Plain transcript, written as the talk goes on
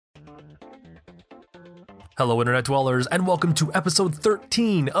Hello, Internet Dwellers, and welcome to episode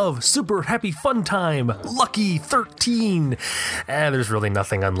 13 of Super Happy Fun Time, Lucky 13. There's really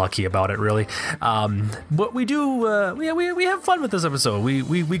nothing unlucky about it, really. But we do, we have fun with this episode.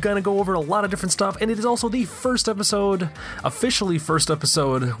 We gonna go over a lot of different stuff, and it is also the first episode, officially first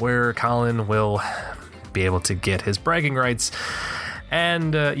episode, where Colin will be able to get his bragging rights.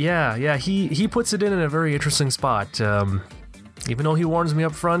 And, he puts it in a very interesting spot. Even though he warns me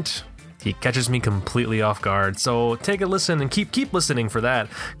up front, he catches me completely off guard. So take a listen and keep listening for that,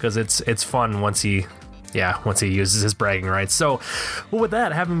 because it's fun once he uses his bragging rights. So, well, with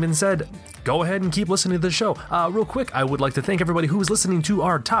that having been said, go ahead and keep listening to the show. Real quick, I would like to thank everybody who is listening to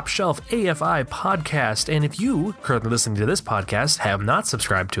our Top Shelf AFI podcast. And if you, currently listening to this podcast, have not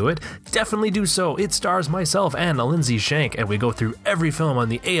subscribed to it, definitely do so. It stars myself and Lindsay Shank, and we go through every film on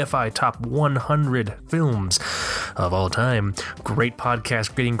the AFI Top 100 films of all time. Great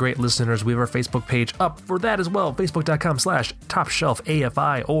podcast, getting great listeners. We have our Facebook page up for that as well,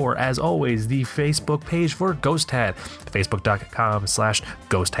 facebook.com/TopShelfAFI, or as always, the Facebook page for Ghost Hat,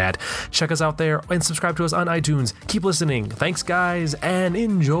 facebook.com/Ghost Hat. Check us out there and subscribe to us on iTunes. Keep listening. Thanks, guys, and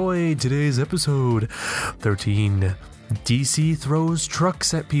enjoy today's episode 13. DC throws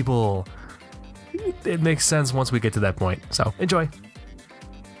trucks at people. It makes sense once we get to that point, so enjoy.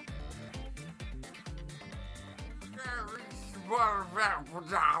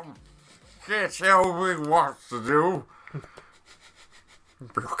 Can't tell me what to do.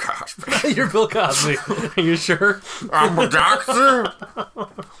 Bill Cosby. You're Bill Cosby. Are you sure? I'm a doctor.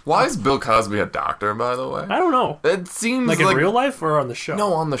 Why is Bill Cosby a doctor, by the way? I don't know. It seems like in real life or on the show?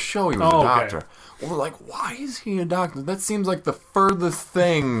 No, on the show he was a doctor. Well, like, why is he a doctor? That seems like the furthest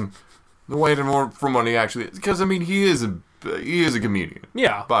thing away from what he actually is. Because, I mean, he is a comedian.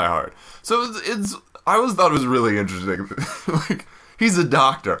 Yeah. By heart. So I always thought it was really interesting. Like, he's a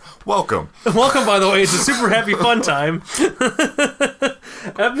doctor. Welcome. Welcome, by the way. It's a super happy fun time.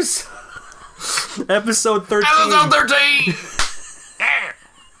 Episode 13. Episode 13! Yeah.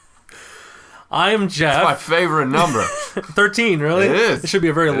 I am Jeff. That's my favorite number. 13, really? It is. It should be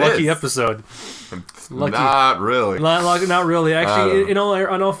a very lucky episode. Lucky. Not really. Not really. Actually, in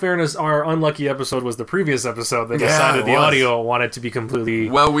all fairness, our unlucky episode was the previous episode. They decided the audio wanted to be completely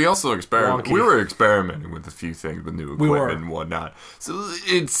we also experimented. We were experimenting with a few things with new equipment and whatnot. So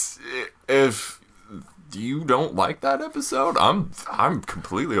if you don't like that episode, I'm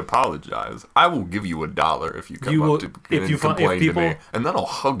completely apologize. I will give you $1 if you come up to complain to me, and then I'll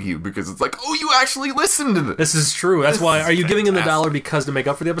hug you because it's like, oh, you actually listened to this. This is true. That's why. Are you giving them the $1 because to make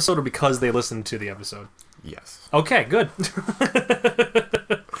up for the episode, or because they listened to the episode? Yes. Okay, good.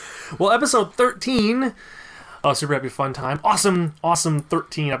 Well, episode 13. Oh, super happy fun time. Awesome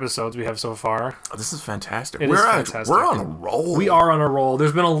 13 episodes we have so far. Oh, this is fantastic. We're fantastic. We're on a roll. We are on a roll.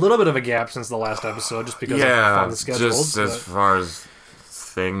 There's been a little bit of a gap since the last episode just because of the schedules. Just as far as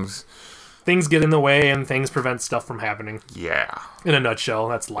things get in the way and things prevent stuff from happening. Yeah. In a nutshell,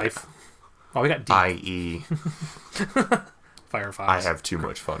 that's life. Oh, we got deep. I.e. Firefox. I have too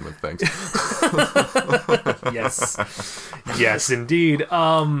much fun with things. Yes, indeed.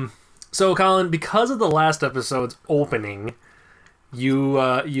 So, Colin, because of the last episode's opening,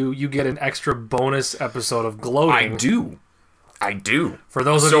 you get an extra bonus episode of gloating. I do. For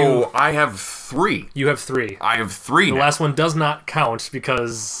those of you... So, I have 3. You have 3. I have 3 The now. last one does not count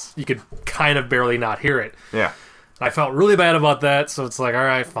because you could kind of barely not hear it. Yeah. I felt really bad about that, so it's like, all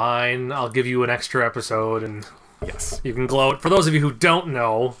right, fine, I'll give you an extra episode, and yes, you can gloat. For those of you who don't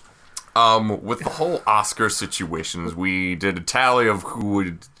know... with the whole Oscar situations, we did a tally of who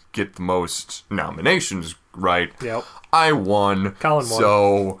would get the most nominations, right? Yep. I won. Colin won.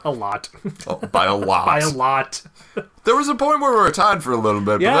 So... A lot. By a lot. By a lot. There was a point where we were tied for a little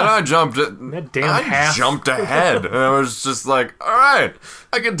bit, but then I jumped ahead, and I was just like, all right,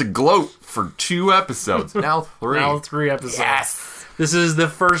 I get to gloat for 2 episodes. Now 3. Now 3 episodes. Yes. This is the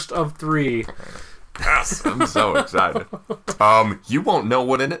first of 3. Yes, I'm so excited. You won't know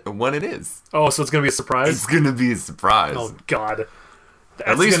when it is. Oh, so it's going to be a surprise? It's going to be a surprise. Oh, God.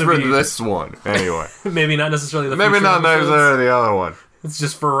 At least for this one, anyway. Maybe not necessarily the Maybe not necessarily the other one. It's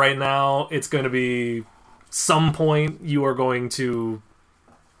just for right now, it's going to be some point you are going to...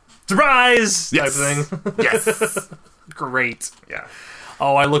 Surprise! Type thing. Yes. Great. Yeah.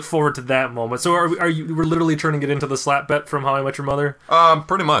 Oh, I look forward to that moment. So are you? We're literally turning it into the slap bet from How I Met Your Mother.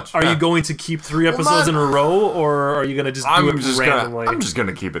 Pretty much. Are you going to keep 3 episodes in a row, or are you going to just do it randomly? I'm just going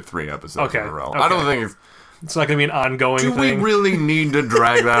to keep it 3 episodes in a row. Okay. I don't think it's not going to be an ongoing thing. Do we really need to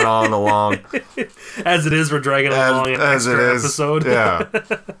drag that on along? As it is, we're dragging it along an extra episode. Yeah.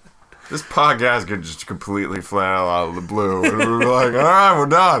 This podcast could just completely flail out of the blue. And we're like, all right, we're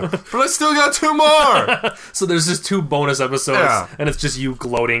done. But I still got 2 more. So there's just 2 bonus episodes, and it's just you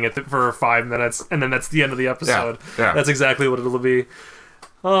gloating for 5 minutes, and then that's the end of the episode. Yeah. That's exactly what it'll be.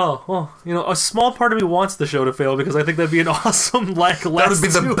 Oh, well, a small part of me wants the show to fail because I think that'd be an awesome, last. That would be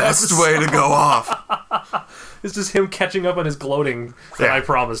the best episodes. Way to go off. It's just him catching up on his gloating that I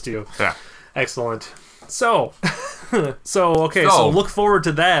promised you. Yeah. Excellent. So look forward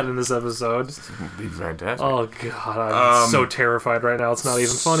to that in this episode. This would be fantastic. Oh, God, I'm so terrified right now. It's not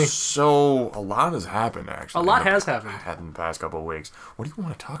even funny. So, a lot has happened, actually. A lot has happened. In the past couple of weeks. What do you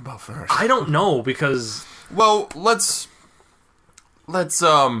want to talk about first? I don't know, because... Well, let's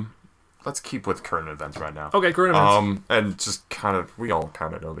keep with current events right now. Okay, current events. And just we all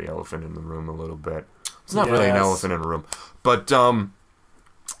kind of know the elephant in the room a little bit. It's not really an elephant in the room, but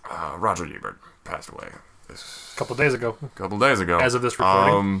Roger Ebert passed away a couple days ago. As of this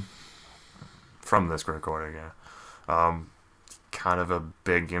recording. From this recording, yeah. Kind of a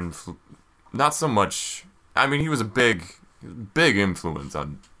big not so much. I mean, he was a big influence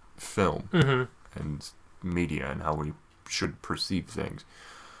on film and media and how we should perceive things.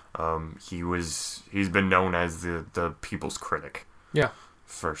 He's been known as the people's critic. Yeah.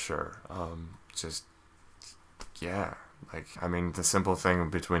 For sure. I mean, the simple thing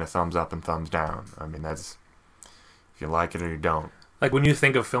between a thumbs up and thumbs down. I mean, that's if you like it or you don't. Like, when you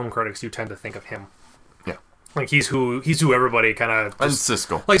think of film critics, you tend to think of him. Yeah. Like, he's who everybody kind of... And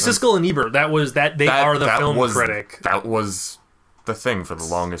Siskel. Like, Siskel and Ebert, they are the film critic. That was the thing for the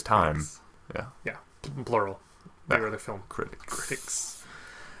longest time. Yeah. Yeah. Plural. They were the film critics.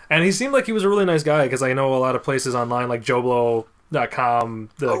 And he seemed like he was a really nice guy, because I know a lot of places online, like JoBlo.com,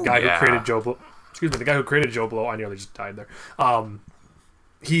 the guy who created JoBlo... Excuse me, the guy who created JoBlo, I nearly just died there.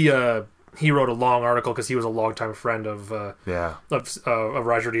 He wrote a long article because he was a longtime friend of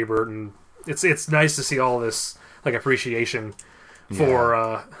Roger Ebert, and it's nice to see all this like appreciation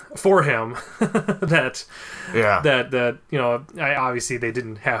for him that obviously they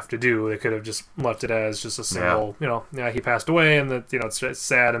didn't have to do. They could have just left it as just a simple he passed away, and that it's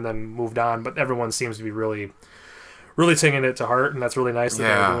sad, and then moved on. But everyone seems to be really taking it to heart, and that's really nice that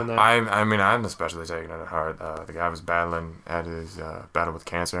they're doing that. I mean, I'm especially taking it to heart. The guy was had his battle with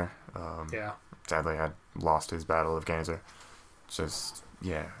cancer. Sadly, had lost his battle of cancer. It's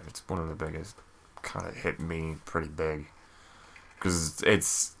one of the biggest. Kind of hit me pretty big, because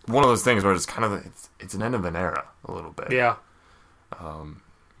it's one of those things where it's kind of it's an end of an era a little bit. Yeah.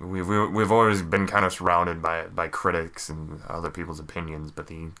 We've always been kind of surrounded by critics and other people's opinions, but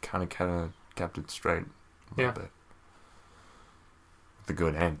he kind of kept it straight a little bit. The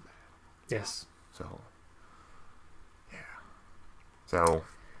good and bad. Yes. So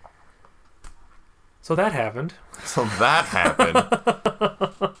that happened.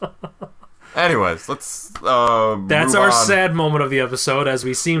 Anyways, let's that's our sad moment of the episode, as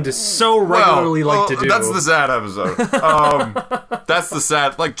we seem to so regularly like to do. That's the sad episode. That's the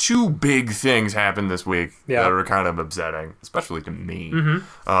sad. Like, 2 big things happened this week that were kind of upsetting, especially to me.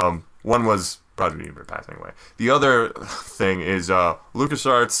 Mm-hmm. One was Roger Ebert passing away. The other thing is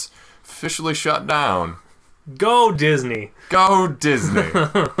LucasArts officially shut down. Go Disney.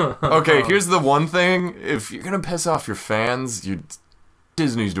 Okay, here's the one thing. If you're going to piss off your fans,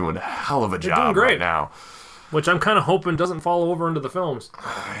 Disney's doing a hell of a job doing great right now. Which I'm kind of hoping doesn't fall over into the films.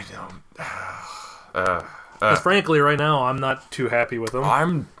 I don't. Because frankly, right now, I'm not too happy with them.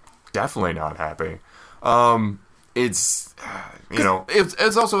 I'm definitely not happy. It's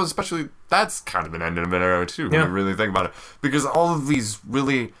it's also especially, that's kind of an end of an era too, when you really think about it, because all of these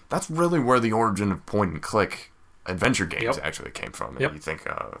that's really where the origin of point and click adventure games actually came from. You think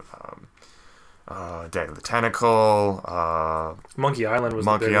Day of the Tentacle, Monkey Island was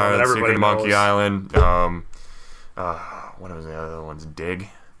Monkey the big Island, one. Everybody knows. Monkey Island. What was the other ones? Dig.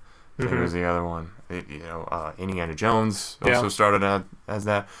 I think was the other one. Indiana Jones also started out as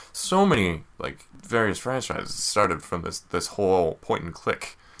that. So many various franchises started from this whole point and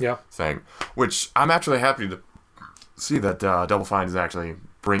click thing, which I'm actually happy to see that Double Fine is actually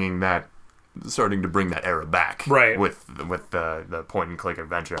starting to bring that era back, right? With the point and click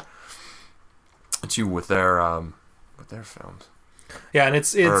adventure. With their films. Yeah, and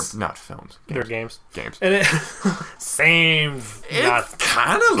it's not films. They're games. And same. It's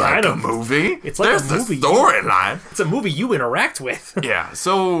kind of like a movie. It's like There's a movie. The storyline. It's a movie you interact with. Yeah.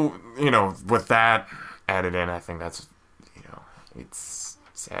 So with that added in, I think that's it's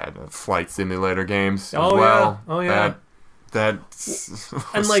sad. Flight simulator games as well. Yeah. Oh yeah. that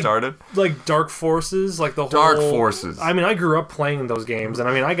and like started. Like Dark Forces, like the whole Dark Forces. I mean, I grew up playing those games, and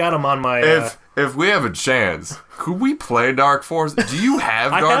I mean, I got them on my. If we have a chance, could we play Dark Forces? Do you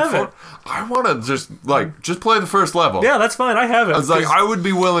have Dark Forces? I want to just play the first level. Yeah, that's fine. I have it. I was like, I would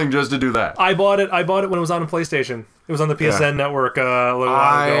be willing just to do that. I bought it when it was on a PlayStation. It was on the PSN network a little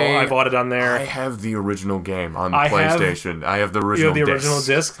while ago. I bought it on there. I have the original game on the PlayStation. I have the original disc. You have the original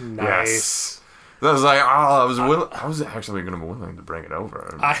disc? Nice. Yes. I was like, I was actually going to be willing to bring it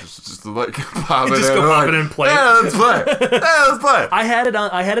over. Just like pop it in. Just go pop it in and play it. Yeah, let's play. Let's play. I had it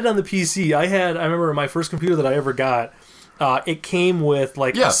on the PC. I remember my first computer that I ever got. It came with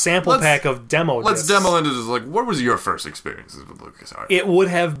like a sample pack of demo discs. Let's demo into this. Like, what was your first experiences with LucasArts? It would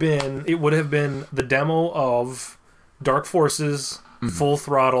have been the demo of Dark Forces, Full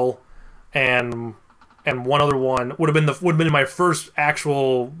Throttle, and one other one would have been my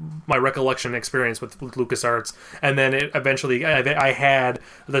recollection experience with LucasArts, and then it eventually I had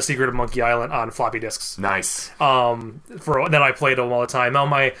The Secret of Monkey Island on floppy disks. Nice. Then I played them all the time. Now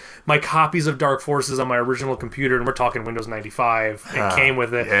my copies of Dark Forces on my original computer, and we're talking Windows 95, it came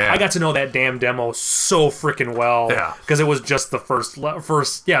with it. Yeah. I got to know that damn demo so freaking well because it was just the first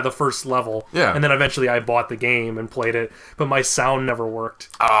level. Yeah. And then eventually I bought the game and played it, but my sound never worked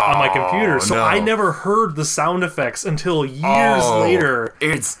on my computer, so I never heard the sound effects until years later.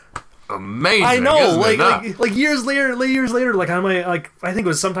 It's amazing. I know, like years later, like on my I think it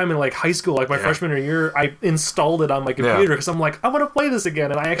was sometime in like high school, like my freshman year, I installed it on my computer because I'm like, I want to play this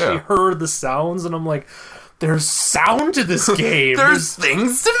again, and I actually heard the sounds, and I'm like, there's sound to this game. There's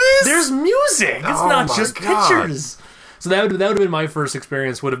things to this. There's music. It's not just pictures. So that would have been my first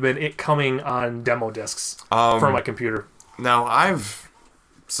experience. Would have been it coming on demo discs for my computer. Now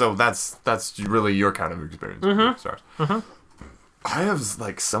So that's really your kind of experience with LucasArts. Mm-hmm. I have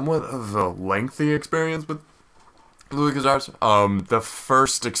like somewhat of a lengthy experience with LucasArts. The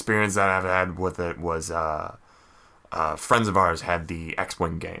first experience that I've had with it was friends of ours had the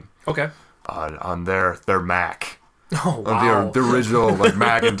X-Wing game. Okay. On their Mac. Oh, wow. The original like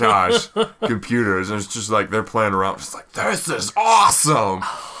Macintosh computers, and it's just like they're playing around, just like, this is awesome.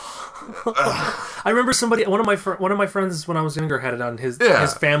 I remember one of my friends when I was younger had it on his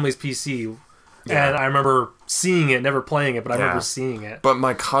family's PC, and I remember seeing it, never playing it, but I remember seeing it. But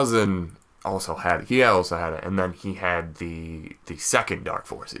my cousin also had it, and then he had the second Dark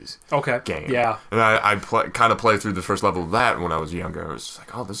Forces game. Yeah, and I kind of played through the first level of that when I was younger. I was just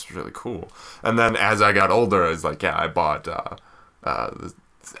like, oh, this is really cool. And then as I got older, I was like, I bought I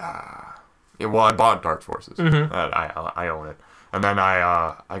bought Dark Forces. Mm-hmm. I own it. And then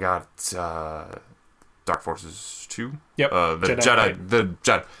I got Dark Forces 2. Yep. The Jedi.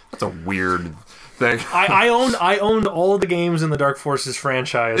 That's a weird thing. I owned all of the games in the Dark Forces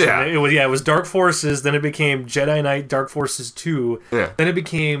franchise. Yeah. And it was Dark Forces. Then it became Jedi Knight Dark Forces 2. Yeah. Then it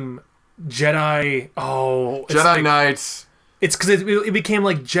became Jedi. Oh, Jedi Knight. It's because it became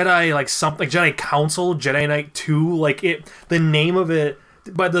like Jedi, like something, like Jedi Council, Jedi Knight 2. Like the name of it.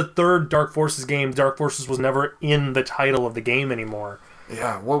 By the third Dark Forces game, Dark Forces was never in the title of the game anymore.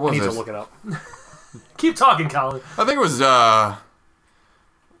 Yeah, what was it? I need to look it up. Keep talking, Colin. I think it was,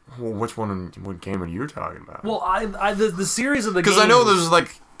 which one? What game are you talking about? Well, the series of the games... Because I know there's,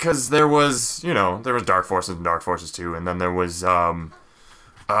 like... Because there was, there was Dark Forces and Dark Forces 2, and then there was, and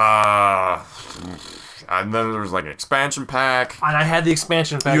then there was, like, an expansion pack. And I had the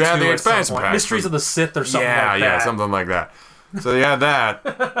expansion pack, You had the expansion pack. Mysteries of the Sith or something like that. Yeah, something like that. So you had that,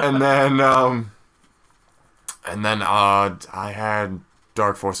 and then I had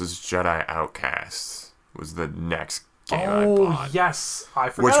Dark Forces Jedi Outcast was the next game I bought. Oh yes, I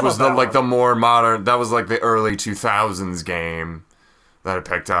forgot which was about that the more modern. That was like the early 2000s game that I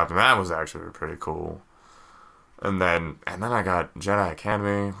picked up, and that was actually pretty cool. And then I got Jedi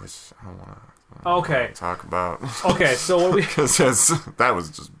Academy, which I don't want to talk about. Okay, so what we because that was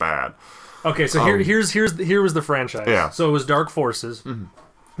just bad. Okay, so here was the franchise. Yeah. So it was Dark Forces. Mm-hmm.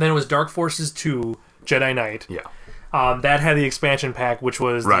 Then it was Dark Forces 2, Jedi Knight. Yeah. That had the expansion pack, which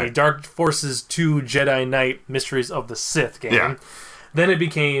was the Dark Forces 2, Jedi Knight Mysteries of the Sith game. Yeah. Then it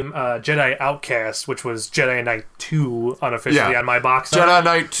became Jedi Outcast, which was Jedi Knight 2 unofficially on my box. Jedi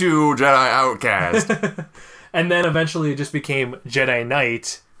Knight 2, Jedi Outcast. And then eventually it just became Jedi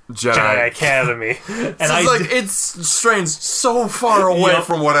Knight Jedi Academy. And it's strains so far away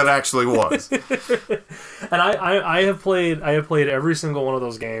from what it actually was. And I have played every single one of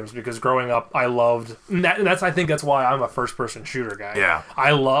those games because growing up I loved I think that's why I'm a first person shooter guy. Yeah.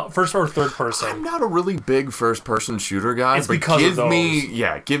 I love first or third person. I'm not a really big first person shooter guy. It's because of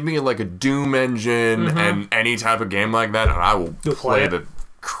those. Give me like a Doom engine and any type of game like that, and I will play the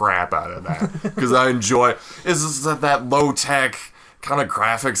crap out of that because I enjoy it's just that low tech kind of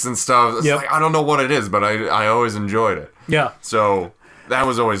graphics and stuff. It's like, I don't know what it is, but I always enjoyed it. Yeah. So that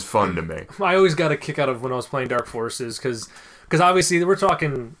was always fun to me. I always got a kick out of when I was playing Dark Forces because obviously we're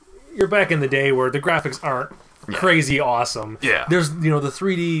talking, you're back in the day where the graphics aren't crazy awesome. Yeah. There's, the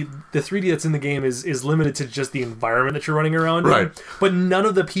 3D that's in the game is limited to just the environment that you're running around in. But none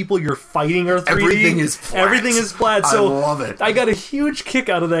of the people you're fighting are 3D. Everything is flat. Everything is flat. So I love it. I got a huge kick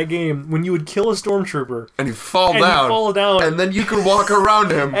out of that game when you would kill a stormtrooper. And he'd fall down. And then you could walk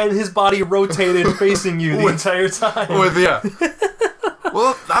around him. And his body rotated facing you the entire time.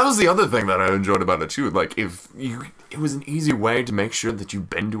 Well, that was the other thing that I enjoyed about it too. Like, it was an easy way to make sure that you've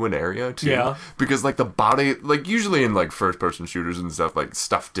been to an area too. Yeah. Because like the body, like usually in like first-person shooters and stuff, like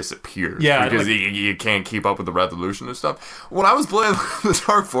stuff disappears. Yeah. Because you can't keep up with the resolution and stuff. When I was playing the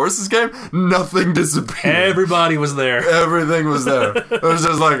Dark Forces game, nothing disappeared. Everybody was there. Everything was there. It was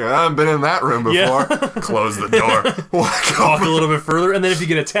just like, I've been in that room before. Yeah. Close the door. Walk a little bit further, and then if you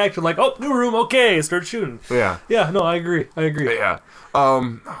get attacked, you're like, oh, new room, okay, start shooting. Yeah. Yeah. No, I agree. Yeah.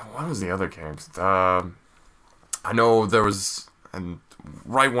 What was the other games? I know there was, and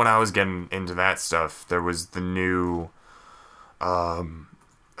right when I was getting into that stuff, there was the new,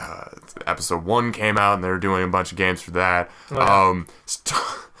 episode 1 came out, and they were doing a bunch of games for that. Oh,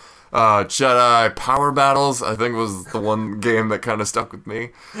 yeah. Jedi Power Battles, I think was the one game that kind of stuck with me.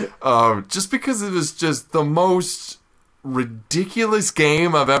 Just because it was just the most ridiculous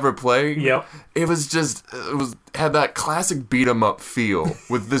game I've ever played. Yep. It had that classic beat 'em up feel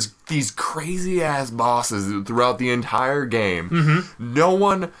with these crazy ass bosses throughout the entire game. Mm-hmm. No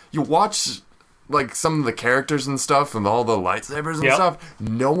one, you watch like some of the characters and stuff and all the lightsabers and stuff.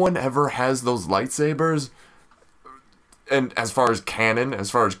 No one ever has those lightsabers. And as far as canon,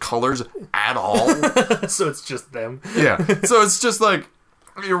 as far as colors at all. So it's just them. Yeah. So it's just like,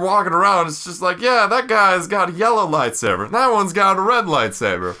 you're walking around, it's just like, yeah, that guy's got a yellow lightsaber, and that one's got a red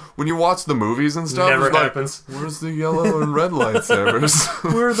lightsaber. When you watch the movies and stuff, never it's happens. Like, where's the yellow and red lightsabers?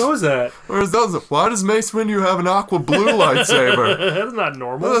 Where are those at? Where's those? Why does Mace Windu have an aqua blue lightsaber? That's not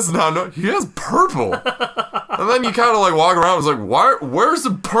normal. That's not normal. He has purple. And then you kind of like walk around, it's like, where's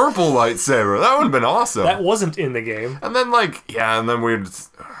the purple lightsaber? That would have been awesome. That wasn't in the game. And then and then we'd...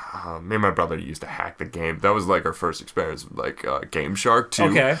 me and my brother used to hack the game. That was like our first experience with like Game Shark too.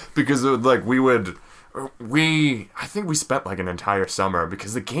 Okay. Because it would, like I think we spent like an entire summer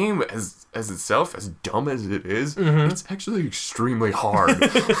because the game as itself, as dumb as it is, it's actually extremely hard.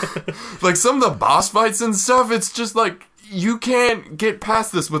 Like some of the boss fights and stuff, it's just like you can't get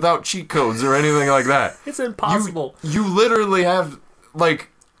past this without cheat codes or anything like that. It's impossible. You literally have like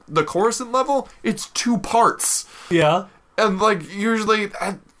the Coruscant level, it's 2 parts. Yeah. And like usually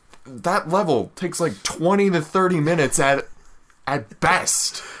that level takes like 20 to 30 minutes at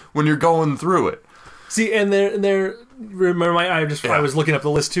best when you're going through it. See, and there. Remember, I was looking up the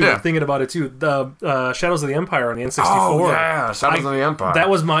list too, thinking about it too. The Shadows of the Empire on the N64. Oh yeah, Shadows of the Empire. That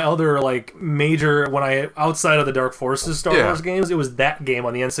was my other like major outside of the Dark Forces Star Wars games. It was that game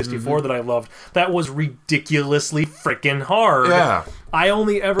on the N64 that I loved. That was ridiculously freaking hard. Yeah. I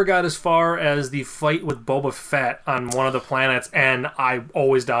only ever got as far as the fight with Boba Fett on one of the planets, and I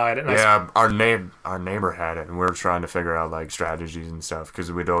always died. And our neighbor had it, and we were trying to figure out like strategies and stuff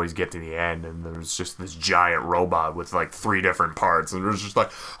because we'd always get to the end, and there was just this giant robot with like 3 different parts, and it was just like,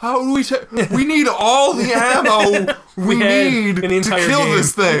 how do we need all the ammo we need to kill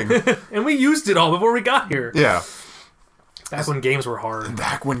this thing, and we used it all before we got here. Yeah. Back when games were hard.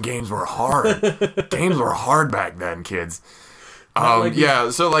 Games were hard back then, kids.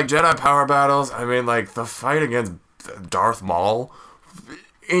 So like Jedi Power Battles, I mean, like the fight against Darth Maul,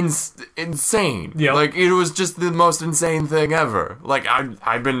 insane. Yeah. Like it was just the most insane thing ever. Like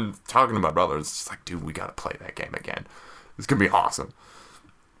I've been talking to my brother. It's just like, dude, we gotta play that game again. It's gonna be awesome.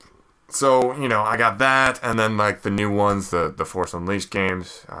 So I got that, and then like the new ones, the Force Unleashed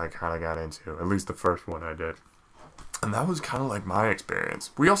games, I kind of got into. At least the first one I did, and that was kind of like my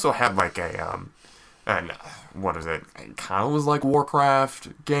experience. We also had like a and what is it? It kind of was like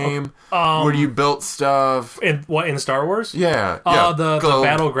Warcraft game where you built stuff. In Star Wars? Yeah. The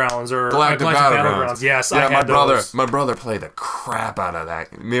Battlegrounds or Galactic Battlegrounds. Yes, yeah, I had those. My brother played the crap out of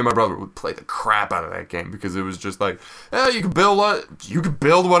that. Me and my brother would play the crap out of that game because it was just like, you can build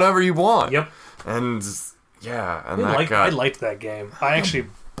whatever you want. Yep. And I liked that game. I actually.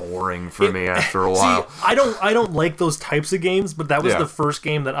 Boring for me after a while. See, I don't like those types of games, but that was the first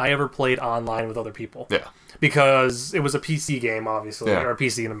game that I ever played online with other people. Yeah. Because it was a PC game, obviously, or a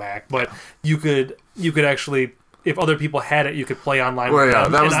PC and a Mac, but you could actually if other people had it, you could play online. Well, with yeah,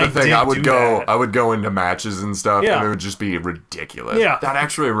 them. that was the thing. I would go into matches and stuff, Yeah. and it would just be ridiculous. Yeah. That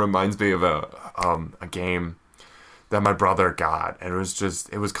actually reminds me of a game that my brother got, and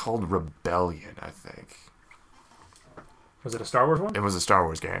it was called Rebellion, I think. Was it a Star Wars one? It was a Star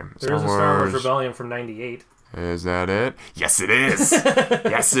Wars game. There is a Star Wars Rebellion from '98. Is that it? Yes, it is.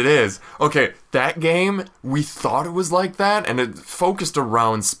 Yes, it is. Okay, that game, we thought it was like that, and it focused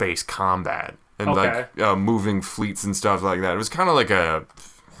around space combat and like moving fleets and stuff like that. It was kind of like I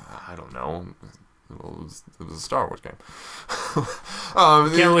don't know. It was a Star Wars game.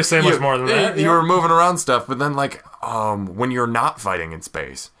 Can't really say much more than that. You were moving around stuff, but then like when you're not fighting in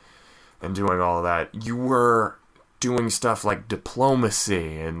space and doing all of that, you were doing stuff like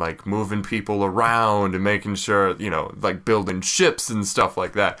diplomacy and like moving people around and making sure, like building ships and stuff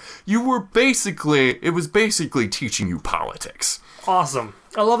like that. It was basically teaching you politics. Awesome.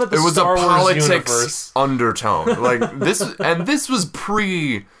 I love that. It was Star a Wars politics universe. Undertone. Like this was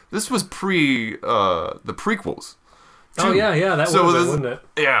pre the prequels. Too. Oh yeah, that would have been, wouldn't it?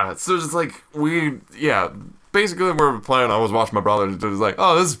 Yeah, so it's like basically we were playing. I was watching my brother. It was like,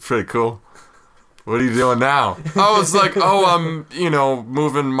 oh, this is pretty cool. What are you doing now? I was like, I'm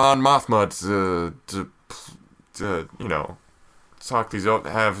moving Mon Mothma to talk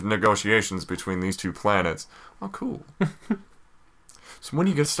have negotiations between these two planets. Oh, cool. So when are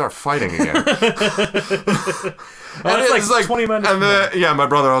you gonna start fighting again? It's like 20 minutes. And my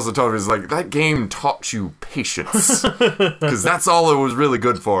brother also told me, he's like, that game taught you patience, because that's all it was really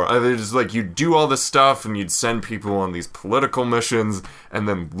good for. It was like you'd do all this stuff and you'd send people on these political missions, and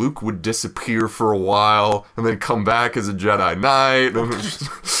then Luke would disappear for a while and then come back as a Jedi Knight.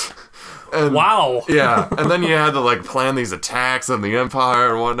 And, wow. Yeah, and then you had to like plan these attacks on the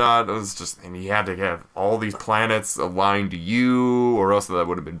Empire and whatnot. It was just, and you had to have all these planets aligned to you, or else that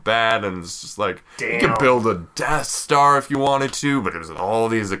would have been bad. And it's just like, you could build a Death Star if you wanted to, but it was all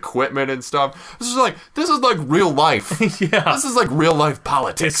these equipment and stuff. This is like real life. Yeah, this is like real life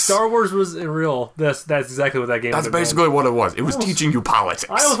politics. If Star Wars was real, that's exactly what that game. That's basically what it was. It was teaching you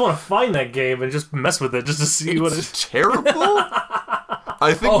politics. I always want to find that game and just mess with it, just to see what it's terrible.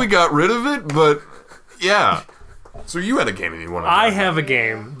 I think we got rid of it, but yeah. So you had a game and you wanted to I have a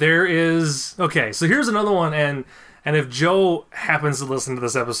game. There is... Okay, so here's another one, and if Joe happens to listen to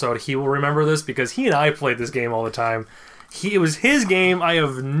this episode, he will remember this, because he and I played this game all the time. It was his game. I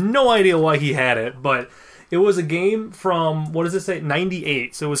have no idea why he had it, but it was a game from, what does it say,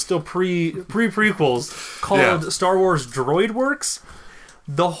 98, so it was still pre-prequels, called Star Wars Droid Works.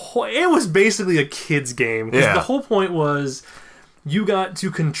 It was basically a kid's game, because the whole point was... You got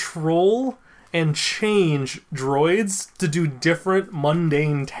to control and change droids to do different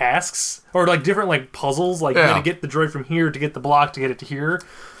mundane tasks, or like different like puzzles. Like you had to get the droid from here to get the block to get it to here.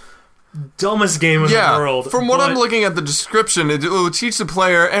 Dumbest game in the world. From what I'm looking at the description, it will teach the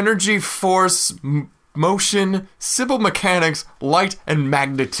player energy, force, motion, simple mechanics, light, and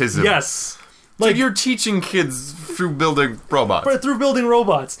magnetism. Yes. Like, so you're teaching kids through building robots. Through building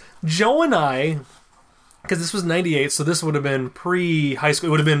robots. Joe and I... Because this was 98, so this would have been pre-high school.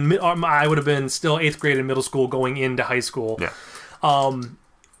 It would have been... I would have been still 8th grade in middle school going into high school. Yeah.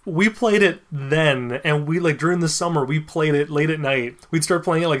 We played it then, and we, like, during the summer, we played it late at night. We'd start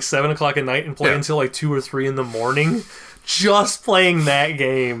playing it, like, 7 o'clock at night and play until, like, 2 or 3 in the morning. Just playing that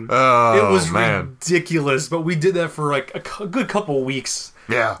game. Oh, it was ridiculous, but we did that for, like, a good couple weeks.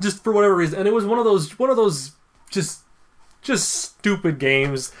 Yeah. Just for whatever reason. And it was one of those just stupid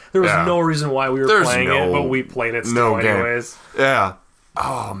games. There was no reason why we were playing it, but we played it still anyways. Yeah.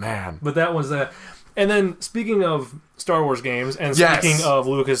 Oh, man. But that was that. And then, speaking of Star Wars games, and speaking of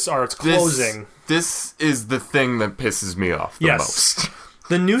LucasArts closing... This is the thing that pisses me off the most.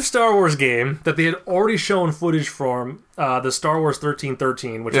 The new Star Wars game that they had already shown footage from, the Star Wars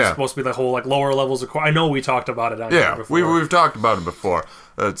 1313, which is supposed to be the whole like lower levels of... I know we talked about it on here before. We've talked about it before.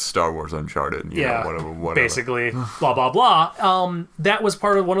 It's Star Wars Uncharted. You know, whatever. Basically, blah, blah, blah. That was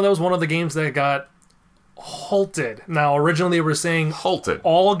part of one of the games that got halted. Now, originally they were saying... Halted.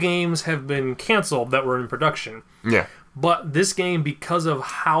 All games have been canceled that were in production. Yeah. But this game, because of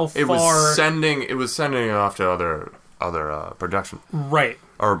how far... It was sending it off to other production. Right.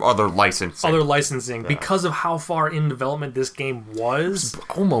 Or other licensing. Yeah. Because of how far in development this game was. It's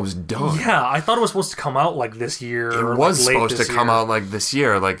almost done. Yeah, I thought it was supposed to come out like this year. It was supposed to come out like this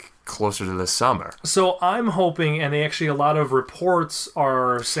year, like closer to the summer. So I'm hoping, and actually a lot of reports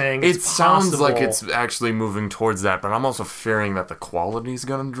are saying it sounds like it's actually moving towards that, but I'm also fearing that the quality's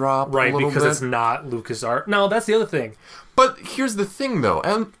going to drop a little bit. Right, because it's not LucasArts. No, that's the other thing. But here's the thing, though.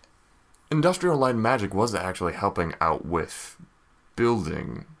 And Industrial Light and Magic was actually helping out with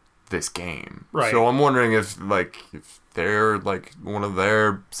building this game. Right. So I'm wondering if they're like one of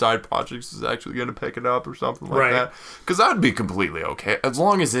their side projects is actually going to pick it up or something like that. Because I'd be completely okay as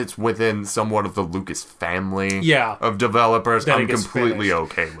long as it's within somewhat of the Lucas family of developers. I'm completely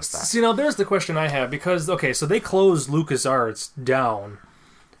okay with that. See, now there's the question I have because so they closed LucasArts down.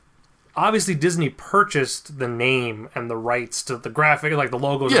 Obviously, Disney purchased the name and the rights to the graphic, like the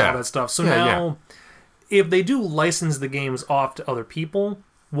logos and all that stuff. So now, if they do license the games off to other people,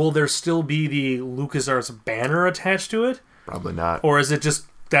 will there still be the LucasArts banner attached to it? Probably not. Or is it just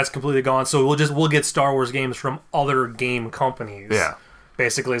that's completely gone? So we'll get Star Wars games from other game companies. Yeah,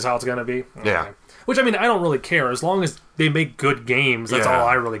 basically is how it's going to be. Okay. Yeah. Which, I mean, I don't really care. As long as they make good games, that's all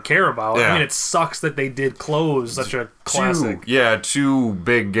I really care about. Yeah. I mean, it sucks that they did close such a classic. Two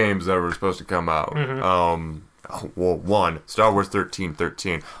big games that were supposed to come out. One, Star Wars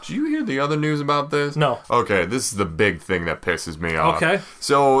 1313. Did you hear the other news about this? No. Okay, this is the big thing that pisses me off. Okay.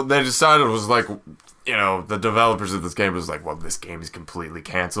 So they decided it was like, the developers of this game was like, well, this game is completely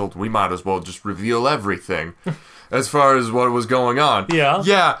canceled. We might as well just reveal everything as far as what was going on. Yeah.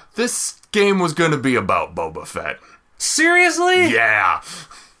 Yeah, this game was going to be about Boba Fett. Seriously? Yeah.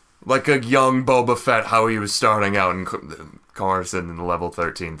 Like a young Boba Fett, how he was starting out in Coruscant in level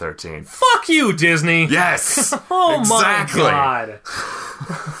 1313. Fuck you, Disney. Yes. Exactly. My God.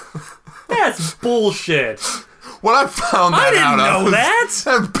 That's bullshit. When I found that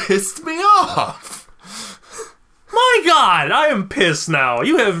that pissed me off. My God, I am pissed now.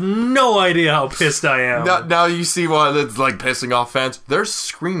 You have no idea how pissed I am. Now you see why it's like pissing off fans. There's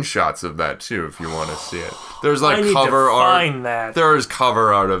screenshots of that too, if you want to see it. There's like cover art. That. There is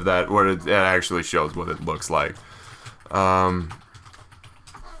cover art of that where it actually shows what it looks like. I'm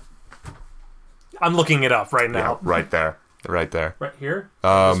looking it up right now. Yeah, right there. Right there. Right here?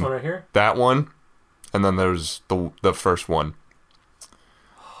 This one right here? That one. And then there's the first one.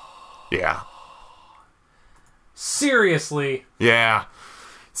 Yeah. Seriously? Yeah.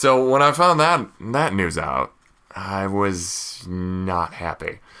 So when I found that news out, I was not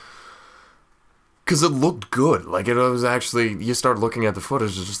happy. Because it looked good. Like, it was actually, you start looking at the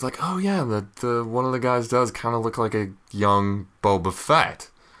footage, it's just like, oh yeah, the one of the guys does kind of look like a young Boba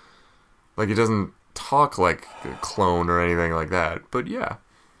Fett. Like, he doesn't talk like a clone or anything like that. But yeah.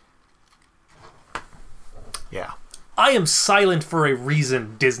 Yeah. I am silent for a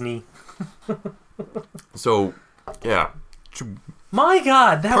reason, Disney. So, yeah. My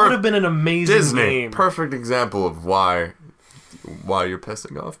God, that would have been an amazing Disney, game. Perfect example of why you're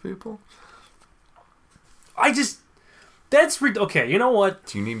pissing off people. Okay, you know what?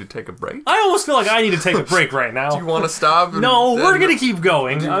 Do you need to take a break? I almost feel like I need to take a break right now. Do you want to stop? No, we're going to keep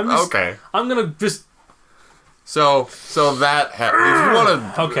going. Okay. I'm going to just... So that happened. If you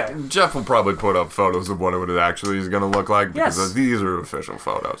want to... Okay. Jeff will probably put up photos of what it actually is going to look like, because these are official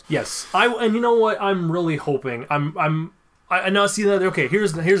photos. Yes. And you know what? I'm really hoping... I now see that... Okay,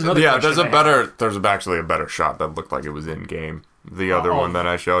 here's another question. There's actually a better shot that looked like it was in-game. The other one that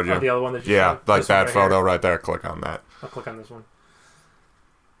I showed you. The other one that you showed? Like that photo here. right there. Click on that. I'll click on this one.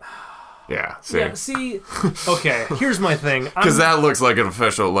 Yeah, see? Yeah, see? Okay, here's my thing. Because that looks like an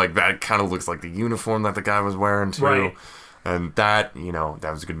official, like, that kind of looks like the uniform that the guy was wearing, too. Right. And that,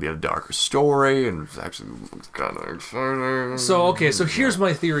 that was going to be a darker story, and it actually looks kind of exciting. So here's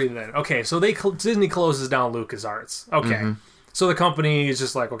my theory then. Okay, so Disney closes down LucasArts. Okay. Mm-hmm. So the company is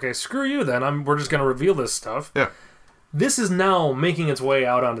just like, okay, screw you then. We're just going to reveal this stuff. Yeah. This is now making its way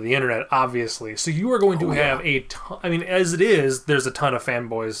out onto the internet, obviously. So you are going to have a ton... I mean, as it is, there's a ton of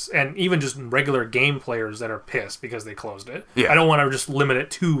fanboys and even just regular game players that are pissed because they closed it. Yeah. I don't want to just limit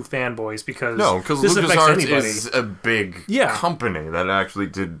it to fanboys because LucasArts is a big company that actually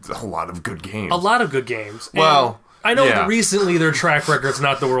did a lot of good games. A lot of good games. Well, and I know that recently their track record's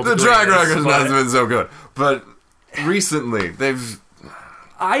not the world's greatest. The track record's not been so good. But recently, they've...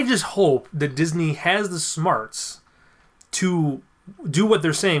 I just hope that Disney has the smarts to do what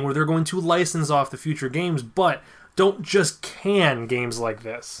they're saying, where they're going to license off the future games, but don't just can games like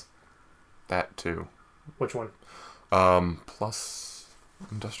this. That too. Which one? Plus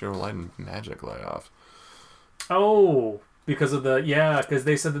Industrial Light and Magic layoffs. Oh, because of because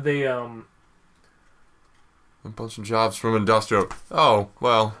they said that they a bunch of jobs from Industrial. Oh,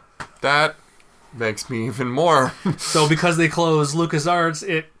 well, that makes me even more. So because they closed LucasArts,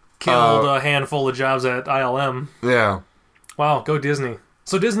 it killed a handful of jobs at ILM. Yeah. Wow, go Disney.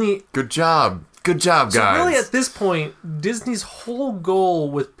 So Disney... Good job, guys. So really at this point, Disney's whole goal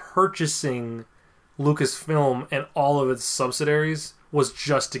with purchasing Lucasfilm and all of its subsidiaries was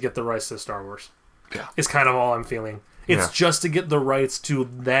just to get the rights to Star Wars. Yeah. It's kind of all I'm feeling. It's just to get the rights to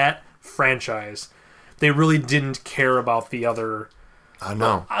that franchise. They really didn't care about the other I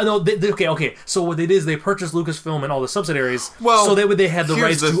know. Okay. So what they did is they purchased Lucasfilm and all the subsidiaries, so they had the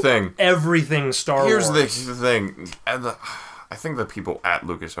rights to everything Star Wars. Here's the thing, and I think the people at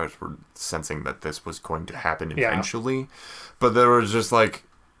LucasArts were sensing that this was going to happen eventually, but there was just like,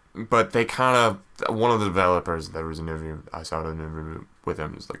 but they kind of, one of the developers, there was an interview, I saw an interview with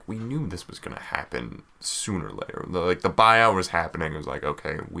him, was like, we knew this was going to happen sooner or later. Like, the buyout was happening. It was like,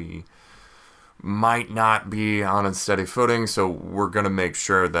 okay, we might not be on a steady footing, so we're going to make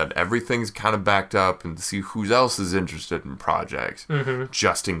sure that everything's kind of backed up and see who else is interested in projects,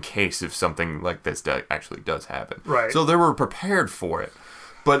 just in case if something like this actually does happen. Right. So they were prepared for it.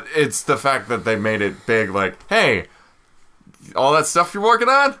 But it's the fact that they made it big, like, hey, all that stuff you're working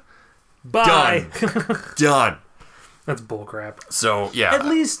on? Bye. Done. That's bullcrap. So, yeah. At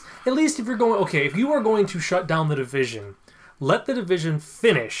least if you're going, okay, if you are going to shut down the Division, let the Division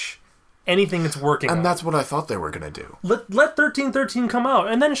finish anything it's working on. And that's what I thought they were going to do. Let 1313 come out,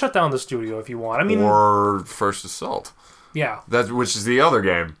 and then shut down the studio if you want. I mean, or First Assault. Yeah. Which is the other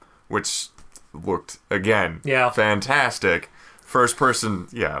game, which looked, again, fantastic. First person,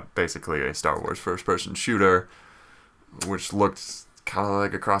 basically a Star Wars first person shooter, which looked kind of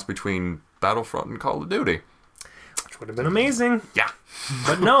like a cross between Battlefront and Call of Duty. Which would have been amazing. Yeah.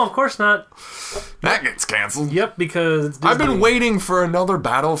 But no, of course not. That gets canceled. Yep, because it's Disney. I've been waiting for another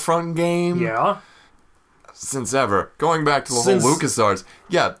Battlefront game. Yeah. Since ever. Going back to the whole LucasArts.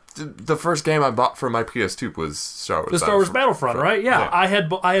 Yeah, the first game I bought for my PS2 was Star Wars. The Star Wars Battlefront, right? Yeah. I had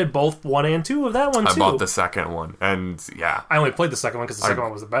both 1 and 2 of that one, too. I bought the second one, and yeah. I only played the second one because the second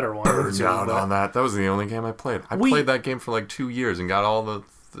one was the better one. Burned out on that. That was the only game I played. I played that game for like 2 years and got all the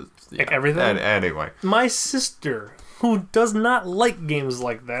everything? And anyway. My sister, who does not like games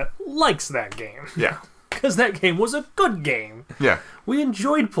like that, likes that game. Yeah. Because that game was a good game. Yeah. We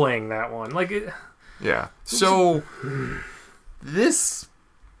enjoyed playing that one. Yeah. So, this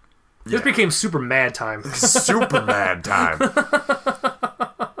became super mad time. Super mad time.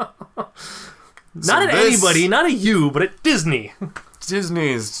 Not at anybody, not at you, but at Disney. Disney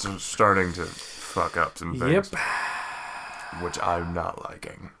is starting to fuck up some things. Yep. Which I'm not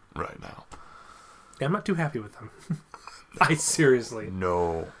liking right now. Yeah, I'm not too happy with them. I seriously.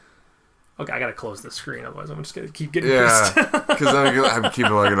 No. Okay, I gotta close the screen, otherwise I'm just gonna keep getting pissed. Because I'm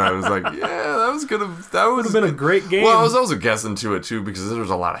keeping looking at it. I was like, that would have been a great game. Well, I was also guessing to it too because there was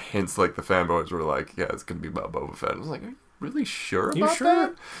a lot of hints. Like the fanboys were like, "Yeah, it's gonna be about Boba Fett." I was like, "Are you really sure about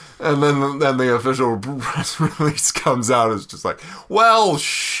that?" And then the official press release comes out. It's just like, "Well,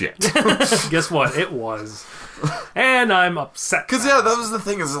 shit." Guess what? It was. And I'm upset. Because, that was the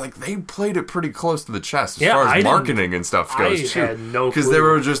thing, is like, they played it pretty close to the chest as far as marketing and stuff goes, too. I had no clue. Because they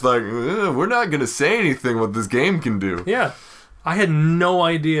were just like, we're not going to say anything what this game can do. Yeah. I had no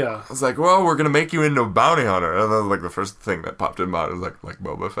idea. I was like, well, we're going to make you into a bounty hunter. And then, like, the first thing that popped in my mind was like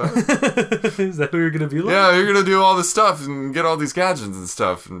Boba Fett. Is that who you're going to be like? Yeah, you're going to do all this stuff and get all these gadgets and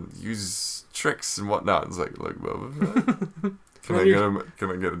stuff and use tricks and whatnot. It's like Boba Fett. Can I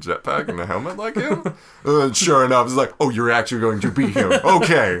get a jetpack and a helmet like him? And then sure enough, it's like, oh, you're actually going to be him.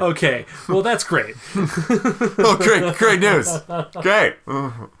 Okay. Okay. Well, that's great. Oh, great news. Great.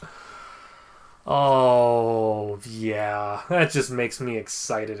 Oh, yeah. That just makes me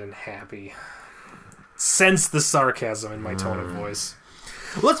excited and happy. Sense the sarcasm in my tone of voice.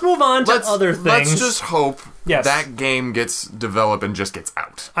 Let's move on to other things. Let's just hope that game gets developed and just gets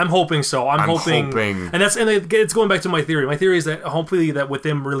out. I'm hoping so. I'm hoping. And it's going back to my theory. My theory is that hopefully that with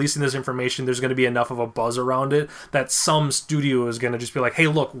them releasing this information, there's going to be enough of a buzz around it that some studio is going to just be like, hey,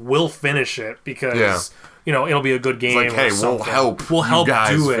 look, we'll finish it because it'll be a good game. It's like, hey, we'll help you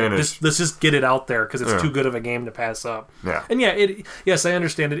guys do it. Finish. Let's just get it out there because it's too good of a game to pass up. Yeah. And yes, I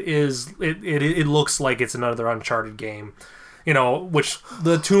understand it looks like it's another Uncharted game. Which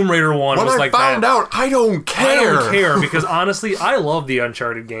the Tomb Raider one was like that. When I found out, I don't care. I don't care because honestly, I love the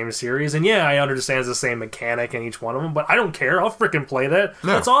Uncharted game series, and I understand it's the same mechanic in each one of them, but I don't care. I'll freaking play that.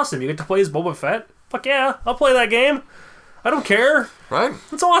 Yeah. That's awesome. You get to play as Boba Fett. Fuck yeah, I'll play that game. I don't care. Right?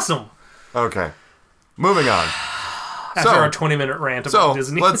 It's awesome. Okay, moving on. After our 20-minute rant about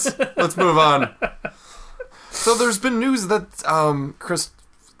Disney, let's move on. So there's been news that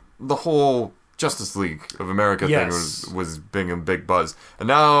the whole Justice League of America thing was being a big buzz, and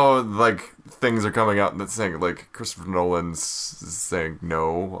now like things are coming out that's saying like Christopher Nolan's saying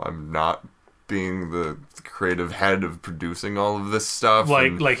no, I'm not being the creative head of producing all of this stuff.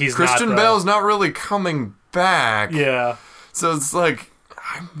 Like he's Christian Bale's not really coming back. Yeah. So it's like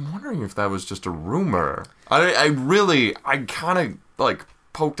I'm wondering if that was just a rumor. I kind of like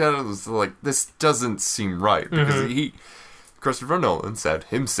poked at it and was like, this doesn't seem right because Christopher Nolan said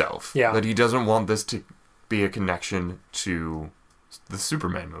himself that he doesn't want this to be a connection to the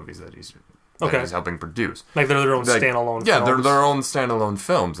Superman movies that he's helping produce. Like they're their own standalone films. Yeah, they're their own standalone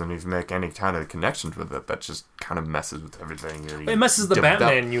films, and if you make any kind of connections with it, that just kind of messes with everything. It messes the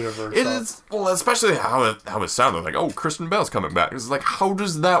Batman universe. It is, well, especially how it sounded like, oh, Christian Bale's coming back. It's like, how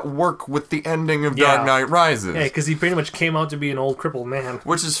does that work with the ending of Dark Knight Rises? Yeah, because he pretty much came out to be an old crippled man.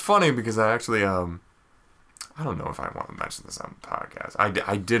 Which is funny because I actually, I don't know if I want to mention this on the podcast.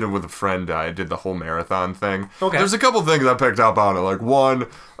 I did it with a friend. I did the whole marathon thing. Okay. There's a couple things I picked up on it. Like, one,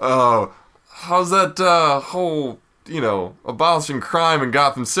 how's that whole, abolishing crime in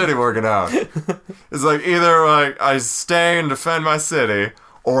Gotham City working out? It's like either I stay and defend my city,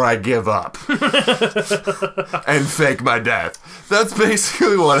 or I give up and fake my death. That's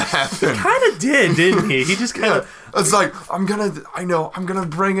basically what happened. He kind of did, didn't he? He just kind of... It's like, I'm gonna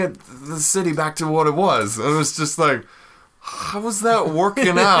bring the city back to what it was. And it's just like, how is that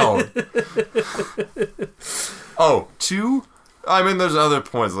working out? There's other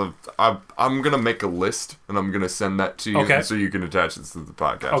points. I'm gonna make a list, and I'm gonna send that to you so you can attach this to the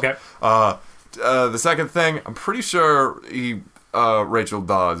podcast. Okay. The second thing, I'm pretty sure Rachel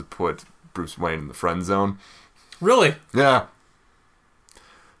Dawes put Bruce Wayne in the friend zone. Really? Yeah.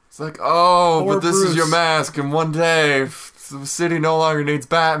 It's like, but this is your mask, and one day the city no longer needs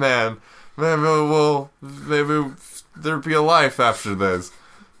Batman. Maybe there'll be a life after this.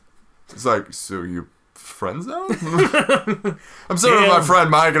 It's like, so you friend zone? I'm sitting with my friend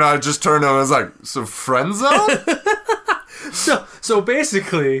Mike, and I just turned to him and was like, so friend zone? So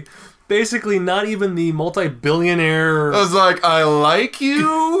basically not even the multi-billionaire... I was like, I like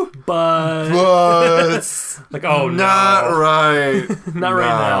you, but like, oh, not no. right. Not right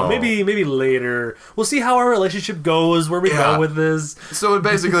now. Maybe later. We'll see how our relationship goes, where we go with this. So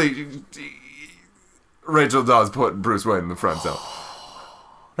basically, Rachel Dawes put Bruce Wayne in the friend zone.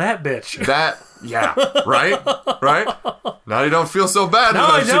 That bitch. Right? Now you don't feel so bad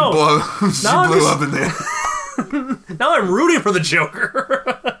now that she blew up in there. Now I'm rooting for the Joker.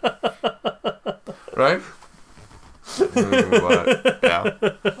 Right? Yeah.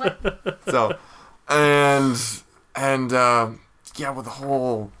 What? So, and with the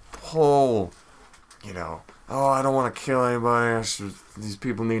whole, I don't want to kill anybody. These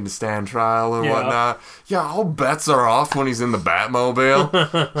people need to stand trial and whatnot. Yeah, all bets are off when he's in the Batmobile.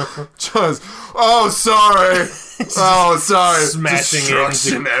 Just, sorry. Smashing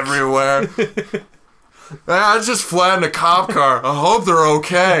destruction everywhere. I just flattened a cop car. I hope they're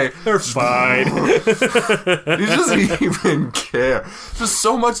okay. They're fine. He doesn't even care. There's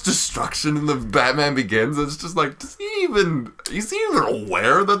so much destruction in the Batman Begins. It's just like, is he even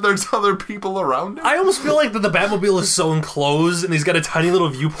aware that there's other people around him? I almost feel like that the Batmobile is so enclosed and he's got a tiny little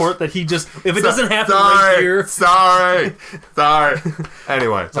viewport that he just, if it doesn't happen right here. Sorry.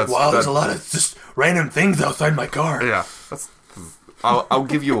 Anyway. There's a lot of just random things outside my car. Yeah. I'll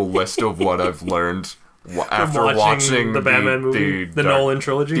give you a list of what I've learned after watching the Batman movie, the Nolan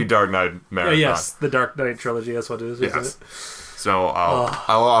trilogy, the Dark Knight marathon. Yes, the Dark Knight trilogy. That's what it is. Yes. Isn't it? So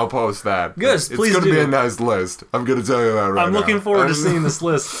I'll post that. Good, it's please going do. to be a nice list. I'm going to tell you that right now. I'm looking forward to seeing this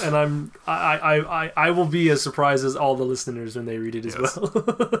list, and I will be as surprised as all the listeners when they read it as well.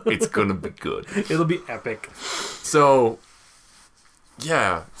 It's going to be good. It'll be epic. So,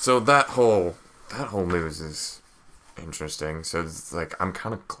 yeah. So that whole news is interesting. So it's like, I'm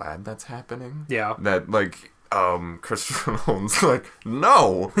kind of glad that's happening. Yeah. That Christopher Nolan's like,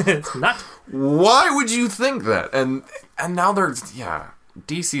 no, it's not. Why would you think that? And now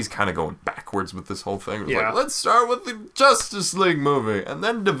DC's kind of going backwards with this whole thing. Yeah. Like, let's start with the Justice League movie and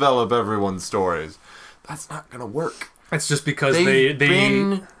then develop everyone's stories. That's not gonna work. It's just because they've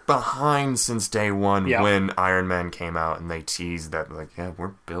been behind since day one when Iron Man came out, and they teased that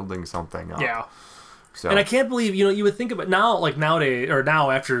we're building something up. Yeah. So. And I can't believe, you would think about now, like nowadays, or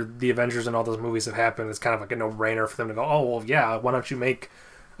now after the Avengers and all those movies have happened, it's kind of like a no-brainer for them to go, oh, well, yeah, why don't you make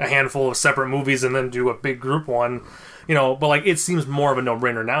a handful of separate movies and then do a big group one, but like it seems more of a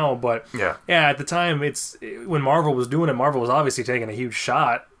no-brainer now, but yeah, at the time, when Marvel was doing it, Marvel was obviously taking a huge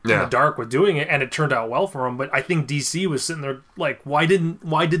shot in the dark with doing it, and it turned out well for them, but I think DC was sitting there like, why did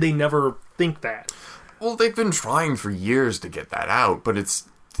they never think that? Well, they've been trying for years to get that out, but it's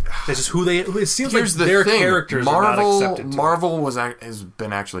just it seems like their characters are not accepted. Marvel has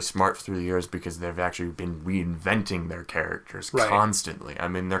been actually smart through the years because they've actually been reinventing their characters constantly. I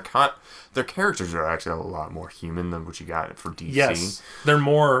mean, their characters are actually a lot more human than what you got for DC. Yes,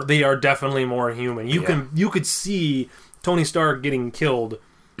 they are definitely more human. You could see Tony Stark getting killed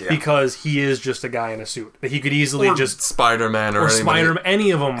because he is just a guy in a suit. He could easily just Spider-Man or Spider-Man.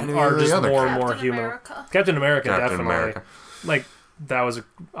 Any of them are just more and more Captain human. America. Captain America, definitely. Like, that was an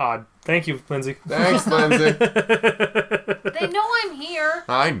odd Thank you, Lindsay. Thanks, Lindsay. They know I'm here.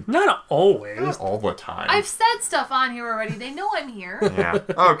 Not always. Not all the time. I've said stuff on here already. They know I'm here. Yeah.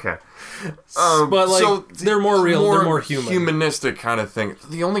 Okay. But like, so they're more real. They're more human. Humanistic kind of thing.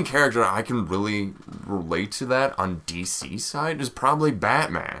 The only character I can really relate to that on DC side is probably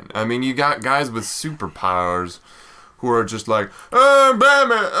Batman. I mean, you got guys with superpowers who are just like, I'm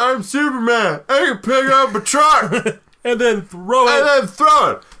Batman, I'm Superman, I can pick up a truck. And then throw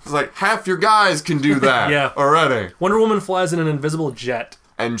it. It's like, half your guys can do that already. Wonder Woman flies in an invisible jet.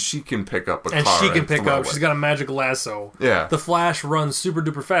 And she can pick up a car. And she can pick up. She's got a magic lasso. Yeah. The Flash runs super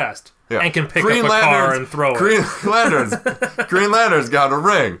duper fast. Yeah. And can pick up a car and throw it. Green Lantern's got a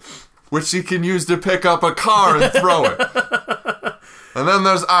ring, which she can use to pick up a car and throw it. And then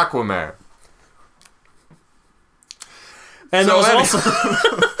there's Aquaman. And so there was also...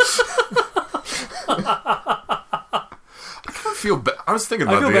 I was thinking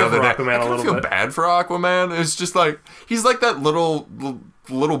about the other day. I kind of feel bad for Aquaman. It's just like he's like that little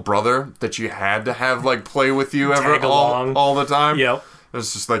brother that you had to have like play with you all the time. Yep.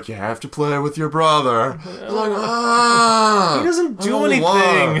 It's just like you have to play with your brother. Like, he doesn't do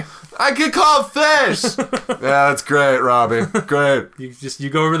anything. I can call fish. Yeah, that's great, Robbie. Great. You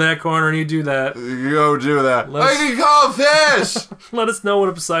go over that corner and you do that. You go do that. I can call fish. Let us know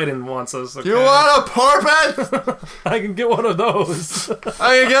what Poseidon wants us. Okay? You want a porpoise? I can get one of those.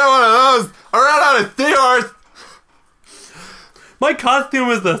 I can get one of those. I ran out of theors. My costume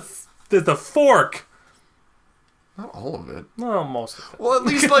is the fork. Not all of it. No, most of it. Well, at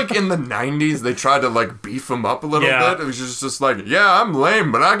least, like, in the 90s, they tried to, like, beef him up a little bit. It was just like, yeah, I'm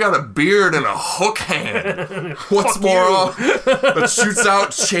lame, but I got a beard and a hook hand. What's more that shoots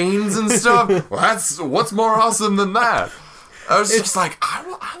out chains and stuff? Well, what's more awesome than that? I was just like,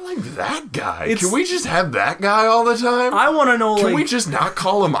 I like that guy. Can we just have that guy all the time? I want to know, Can we just not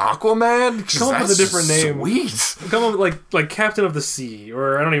call him Aquaman? Come up with a different name. Sweet. Come up with, like Captain of the Sea,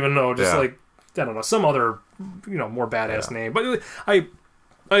 or I don't even know, just like, I don't know, some other... more badass name. But I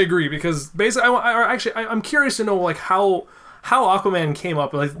agree, because basically I'm curious to know like how Aquaman came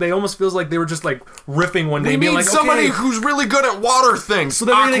up. Like they almost feels like they were just like riffing one day, being like, somebody who's really good at water things. So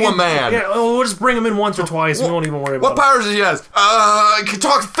Aquaman. We'll just bring him in once or twice. We won't even worry about what powers does he has? He can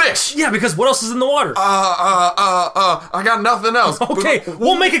talk fish. Yeah, because what else is in the water? I got nothing else. Okay,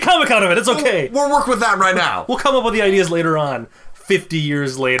 we'll make a comic out of it. It's okay. We'll work with that right now. We'll come up with the ideas later on. 50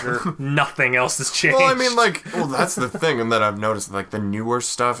 years later, nothing else has changed. Well, I mean, that's the thing, and that I've noticed, like, the newer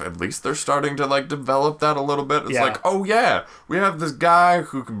stuff, at least they're starting to, like, develop that a little bit. It's like, oh, yeah, we have this guy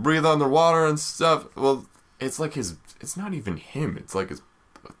who can breathe underwater and stuff. Well, it's like it's not even him. It's like his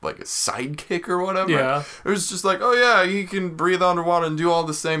sidekick or whatever. Yeah. It was just like, oh, yeah, he can breathe underwater and do all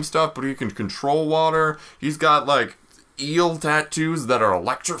the same stuff, but he can control water. He's got, like, eel tattoos that are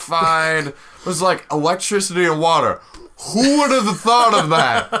electrified. It was like electricity and water. Who would have thought of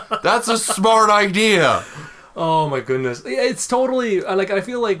that? That's a smart idea. Oh my goodness. It's totally, like, I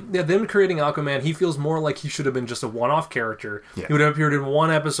feel like them creating Aquaman, he feels more like he should have been just a one-off character. Yeah. He would have appeared in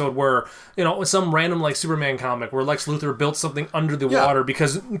one episode where, some random, like, Superman comic where Lex Luthor built something under the water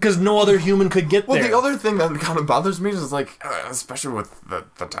because no other human could get there. Well, the other thing that kind of bothers me is, like, especially with the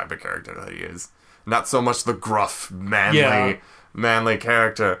type of character that he is, not so much the gruff, manly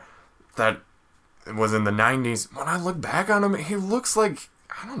character that was in the 90s. When I look back on him, he looks like,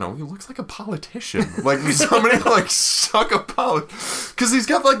 I don't know, he looks like a politician. Like somebody like suck a politician. Because he's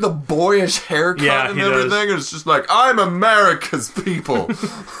got like the boyish haircut and everything. Does. And it's just like, I'm America's people.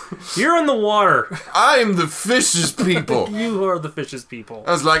 You're in the water. I am the fish's people. You are the fish's people.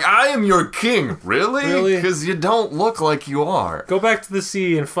 I was like, I am your king. Really? Because you don't look like you are. Go back to the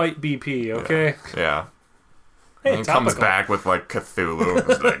sea and fight BP, okay? Yeah. Hey, and he comes back with, like, Cthulhu.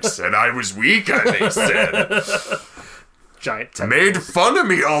 It's like, said I was weak, they said. Giant tentacles. Made fun of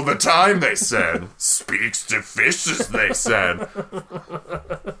me all the time, they said. Speaks to fishes, they said.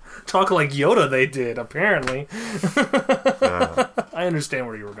 Talk like Yoda, they did, apparently. I understand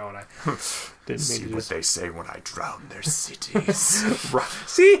where you were going. I didn't see what they say when I drown their cities.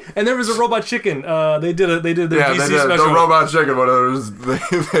 See? And there was a Robot Chicken. They did their DC special. The Robot Chicken,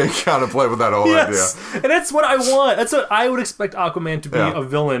 they kind of played with that whole idea. And that's what I want. That's what I would expect Aquaman to be a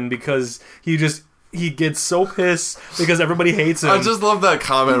villain, because he gets so pissed because everybody hates him. I just love that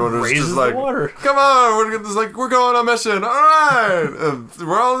comment when it's just like, come on, we're going on a mission. All right.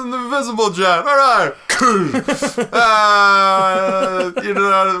 We're all in the invisible jet. All right.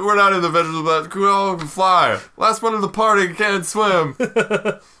 We're not in the invisible jet. We all can fly. Last one in the party can't swim.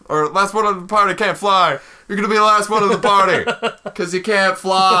 Or last one in the party can't fly. You're going to be the last one in the party because you can't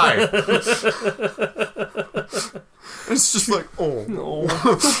fly. It's just like, oh no,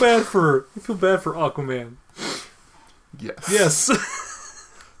 I feel bad for Aquaman. Yes.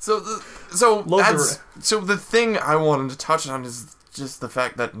 So the thing I wanted to touch on is just the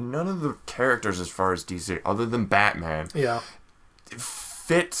fact that none of the characters, as far as DC, other than Batman,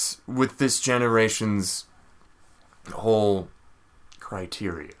 fits with this generation's whole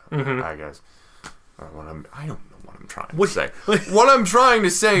criteria. I guess. I don't know what I'm trying to say. What I'm trying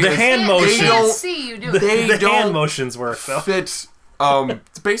to say the is hand motions. They can't see you do it. The hand motions work though. Fit.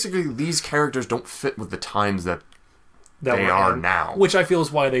 Basically, these characters don't fit with the times that they are now. Which I feel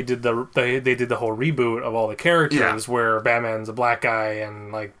is why they did the whole reboot of all the characters, where Batman's a black guy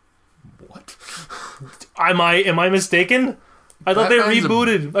and like. What? Am I mistaken? I thought they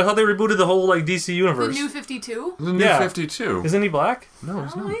rebooted the whole like DC universe. The New 52? The New 52. Isn't he black? No,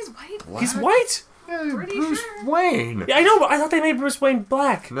 he's not. He's white. Black? He's white? Yeah, Pretty Bruce sure. Wayne. Yeah, I know, but I thought they made Bruce Wayne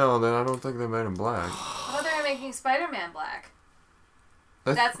black. No, then I don't think they made him black. I thought they were making Spider-Man black.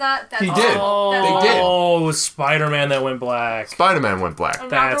 He That's did. Oh, it was Spider-Man that went black. Spider-Man went black.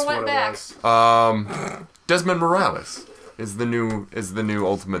 That's what it was. Desmond Morales is the new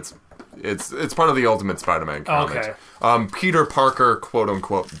Ultimate. It's part of the Ultimate Spider-Man comics. Okay. Peter Parker, quote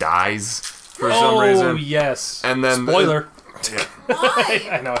unquote, dies for some reason. Oh yes. And then spoiler. Why?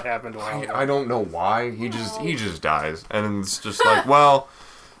 I know it happened a while ago. I don't know why. He just dies, and it's just like, well,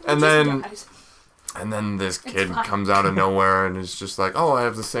 and then this kid comes out of nowhere and is just like, oh, I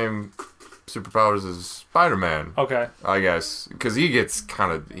have the same superpowers as Spider-Man. Okay. I guess because he gets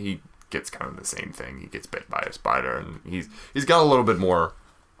kind of the same thing. He gets bit by a spider, and he's got a little bit more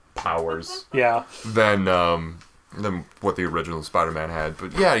powers. Yeah. Than what the original Spider-Man had.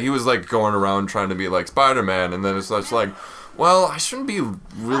 But yeah, he was like going around trying to be like Spider-Man, and then it's like, well, I shouldn't be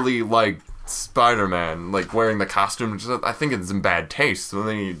really like Spider-Man, like wearing the costume. I think it's in bad taste. So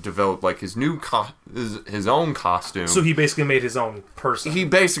then he developed like his new his own costume. So he basically made his own person. He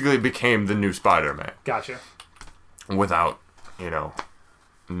basically became the new Spider-Man. Gotcha. Without,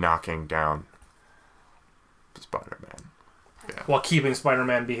 knocking down Spider-Man. Yeah. While keeping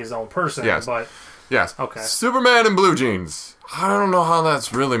Spider-Man be his own person. Yes. But yes. Okay. Superman in blue jeans. I don't know how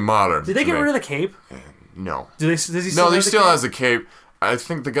that's really modern. Did they get rid of the cape? No. Does he still he still has a cape. I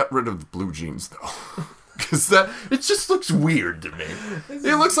think they got rid of the blue jeans though. Because it just looks weird to me.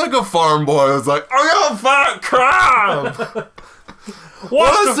 He looks like a farm boy that's like, I got a fat crab!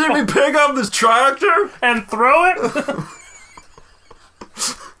 Want to see me pick up this tractor? And throw it?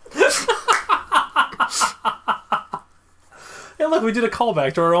 Hey, look, we did a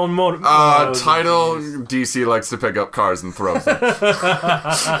callback to our own title, DC likes to pick up cars and throws them. I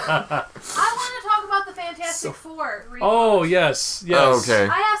want to talk about the Fantastic Four. Oh, yes. Okay.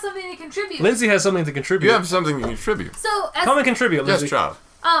 I have something to contribute. Lindsay has something to contribute. You have something to contribute. So, come and contribute, Lindsay. Yes, child.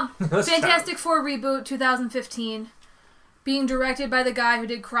 Fantastic Four reboot 2015, being directed by the guy who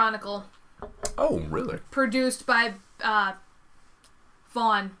did Chronicle. Oh, really? Produced by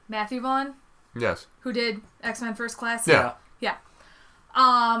Matthew Vaughn. Yes. Who did X-Men First Class? Yeah.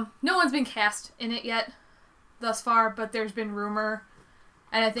 No one's been cast in it yet thus far, but there's been rumor,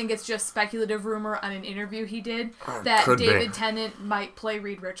 and I think it's just speculative rumor on an interview he did, that David Tennant might play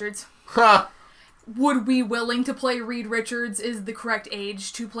Reed Richards. Would we willing to play Reed Richards? Is the correct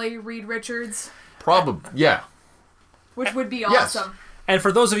age to play Reed Richards? Probably, yeah. Which would be awesome. And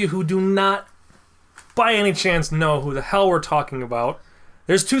for those of you who do not, by any chance, know who the hell we're talking about,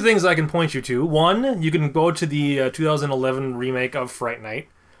 there's two things I can point you to. One, you can go to the 2011 remake of Fright Night.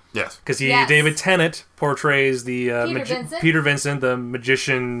 Yes. Because David Tennant portrays the Peter Vincent, the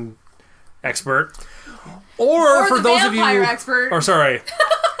magician expert. Or for the those of you expert. Or sorry.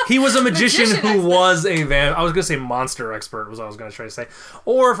 He was a magician who was a I was going to say monster expert was what I was going to try to say.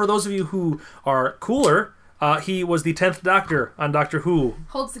 Or for those of you who are cooler, he was the 10th Doctor on Doctor Who.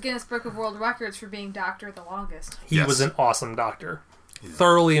 Holds the Guinness Book of World Records for being Doctor the longest. He was an awesome Doctor.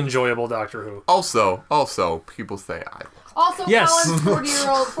 Thoroughly enjoyable Doctor Who. Also, people say I. Also, Colin's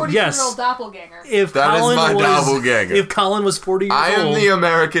 42-year-old doppelganger. That is my doppelganger. If Colin was 40 years old... I am the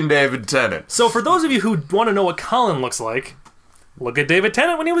American David Tennant. So for those of you who want to know what Colin looks like, look at David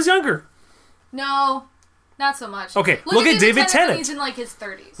Tennant when he was younger. No, not so much. Okay, look at David Tennant. When he's in like his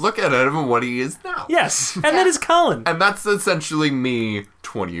 30s. Look at him and what he is now. Yes, and that is Colin. And that's essentially me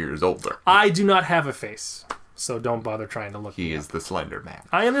 20 years older. I do not have a face, so don't bother trying to look. He is the Slender Man.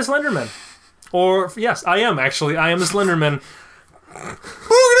 I am the Slender Man. Or, yes, I am actually. I am the Slender Man.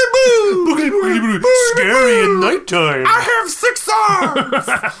 Boogity-boo! Boogity-boo! Scary at nighttime. I have 6 arms!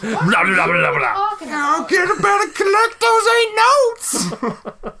 Blah, blah, blah, blah, blah. I'll better collect those 8 notes!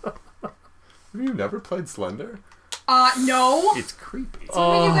 Have you never played Slender? No. It's creepy. So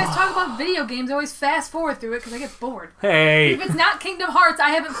when you guys talk about video games, I always fast forward through it because I get bored. Hey. If it's not Kingdom Hearts, I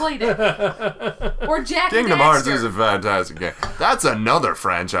haven't played it. Or Jak and Kingdom Daxter. Hearts is a fantastic game. That's another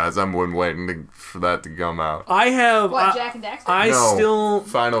franchise I'm waiting for that to come out. I have... What, Jak and Daxter? No,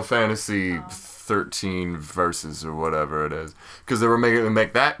 Final Fantasy 13 Versus or whatever it is. Because they were making to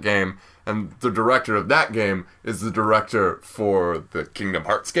make that game, and the director of that game is the director for the Kingdom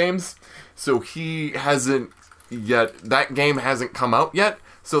Hearts games. So he hasn't yet... That game hasn't come out yet.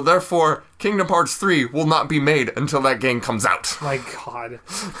 So therefore, Kingdom Hearts 3 will not be made until that game comes out. My God.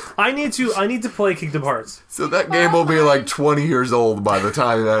 I need to play Kingdom Hearts. So that game will be like 20 years old by the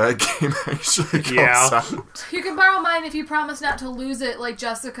time that game actually comes out. You can borrow mine if you promise not to lose it like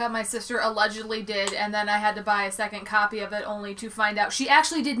Jessica, my sister, allegedly did, and then I had to buy a second copy of it only to find out she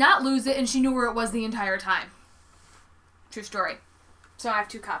actually did not lose it and she knew where it was the entire time. True story. So I have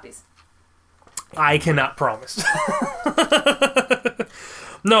 2 copies. I cannot promise.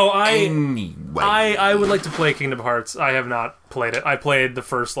 No, I would like to play Kingdom Hearts. I have not played it. I played the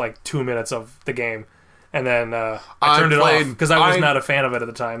first 2 minutes of the game, and then I turned it off because I was not a fan of it at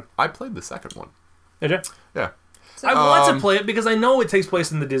the time. I played the second one. Did you? Yeah. I want to play it because I know it takes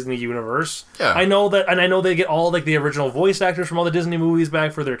place in the Disney universe. Yeah. I know that, and I know they get all the original voice actors from all the Disney movies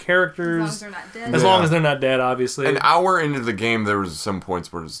back for their characters. As long as they're not dead. As long as they're not dead, obviously. An hour into the game, there was some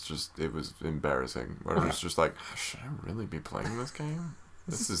points where it was embarrassing. Where it was just like, should I really be playing this game?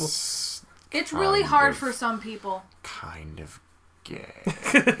 This is... It's really hard for some people. Kind of gay.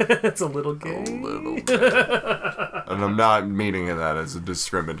 It's a little gay. A little bit. And I'm not meaning that as a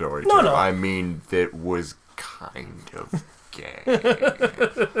discriminatory term. No. I mean, it was kind of gay.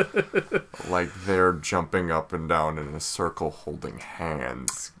 Like they're jumping up and down in a circle holding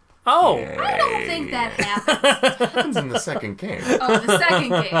hands. Oh. Gay. I don't think that happens. It happens in the second game. Oh, the second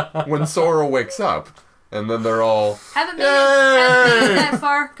game. When Sora wakes up. And then they're all... Haven't made it that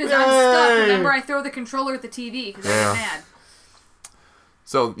far, because I'm stuck. Remember, I throw the controller at the TV, because I'm mad.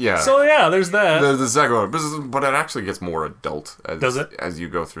 So, yeah. There's that. There's the second one. But it actually gets more adult as you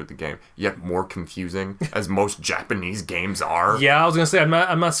go through the game. Yet more confusing, as most Japanese games are. Yeah, I was going to say,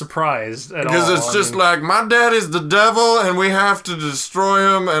 I'm not surprised at all. Because it's just like, my dad is the devil, and we have to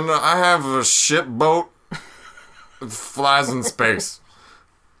destroy him, and I have a ship boat that flies in space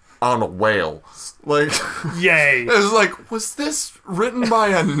on a whale. Like, yay! It's like, was this written by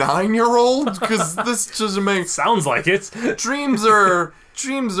a 9-year-old? Because this doesn't make... Sounds like it. Dreams are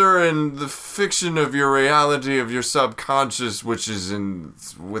in the fiction of your reality, of your subconscious, which is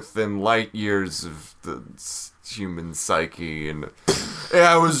within light years of the human psyche. And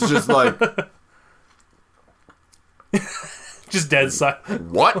I was just like... Just dead silent.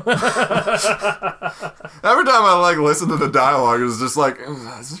 What? Every time I listen to the dialogue, it's just like,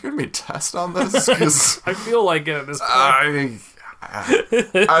 is there gonna be a test on this? Because I feel like it at this point.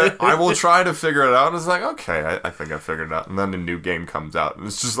 I will try to figure it out. And it's like, okay, I think I figured it out. And then a new game comes out, and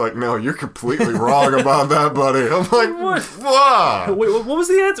it's just like, no, you're completely wrong about that, buddy. I'm like, what? Wait, what was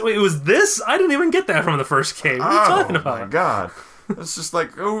the answer? Wait, it was this? I didn't even get that from the first game. What are you talking about? Oh my god. It's just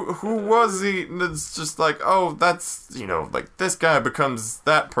like, who was he? And it's just like, oh, that's, like, this guy becomes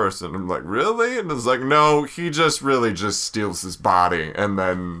that person. I'm like, really? And it's like, no, he just really just steals his body, and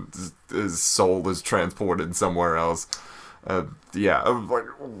then his soul is transported somewhere else. Yeah, I'm like,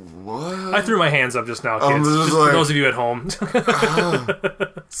 what? I threw my hands up just now, kids. Just for those of you at home.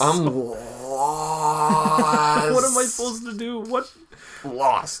 I'm lost. What am I supposed to do? What?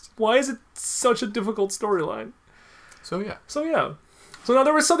 Lost. Why is it such a difficult storyline? So yeah. So now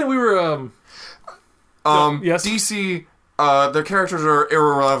there was something we were yes. DC, their characters are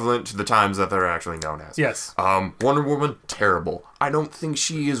irrelevant to the times that they're actually known as. Yes. Wonder Woman, terrible. I don't think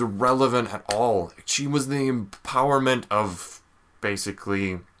she is relevant at all. She was the empowerment of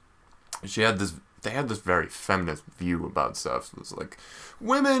basically they had this very feminist view about stuff. It was like,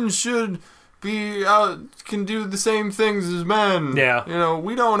 women should be can do the same things as men. Yeah.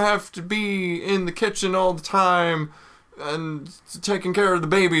 We don't have to be in the kitchen all the time and taking care of the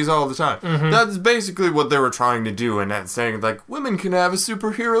babies all the time. Mm-hmm. That's basically what they were trying to do, and that's saying, like, women can have a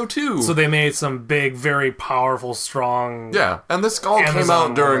superhero too. So they made some big, very powerful, strong... Yeah, and this all came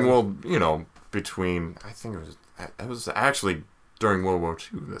out during between, I think it was actually during World War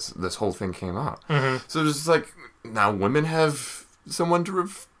II, this whole thing came out. Mm-hmm. So it's just like, now women have someone to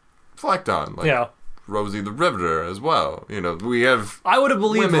reflect on. Like, yeah. Rosie the Riveter as well. We have... I would have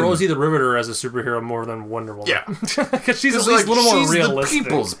believed women. Rosie the Riveter as a superhero more than Wonder Woman. Yeah. Because she's at least a little more realistic. She's the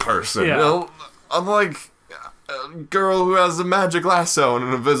people's person. Yeah. I'm like... girl who has a magic lasso and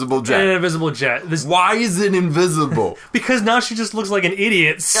an invisible jet. Why is it invisible? Because now she just looks like an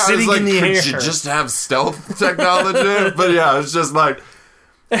idiot sitting in the air. Could you just have stealth technology? But yeah, it's just like,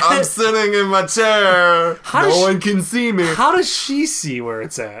 I'm sitting in my chair. No one can see me. How does she see where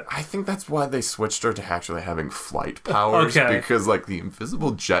it's at? I think that's why they switched her to actually having flight powers. Okay. Because, like, the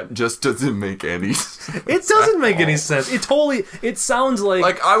invisible jet just doesn't make any sense. It doesn't make any sense. It sounds like...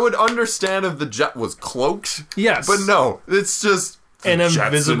 Like, I would understand if the jet was cloaked. Yes. But no, it's just... An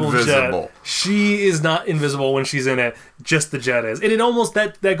invisible jet. She is not invisible when she's in it. Just the jet is, and it almost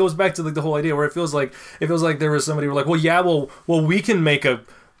that goes back to like the whole idea where it feels like there was somebody who were like, well, we can make a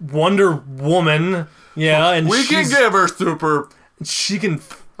Wonder Woman, and we can give her super. She can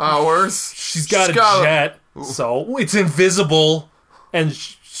powers. She's got a jet, so it's invisible and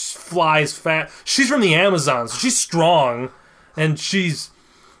flies fast. She's from the Amazon, so she's strong, and she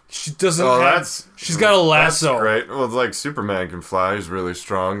doesn't have... She's got a lasso. That's great. Well, it's like Superman can fly. He's really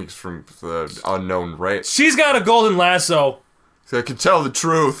strong. He's from the unknown race. She's got a golden lasso. So I can tell the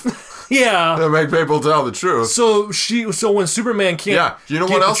truth. Yeah. They make people tell the truth. So when Superman can't... Yeah. You know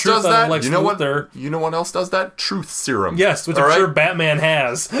what else does that? You know what else does that? Truth serum. Yes, which I'm sure Batman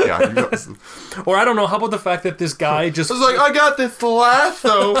has. Yeah. Or I don't know, how about the fact that this guy just... I was like, I got this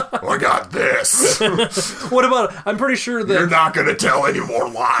lasso. I got this. What about... I'm pretty sure that... You're not going to tell any more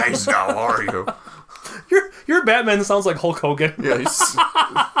lies now, are you? Your Batman sounds like Hulk Hogan. Yeah,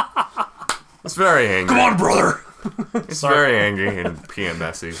 he's very angry. Come on, brother! It's very angry and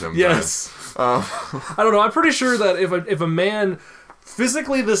PMSy sometimes. Yes. I don't know. I'm pretty sure that if a man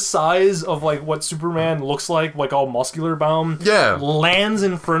physically the size of like what Superman looks like all muscular bound, lands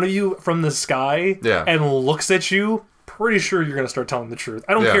in front of you from the sky, and looks at you, pretty sure you're gonna start telling the truth.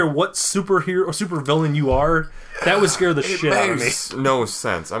 I don't care what superhero or supervillain you are. That would scare the shit out of me. Makes no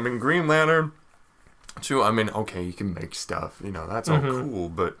sense. I mean, Green Lantern, too. I mean, okay, you can make stuff. That's all cool,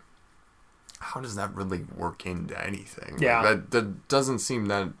 but how does that really work into anything? Yeah. Like, that doesn't seem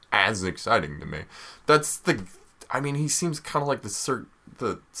that as exciting to me. He seems kind of like the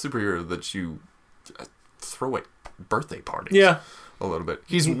superhero that you throw at birthday parties. Yeah. A little bit.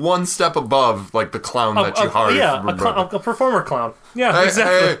 He's one step above, like, the clown that you hired. Yeah, a performer clown. Yeah,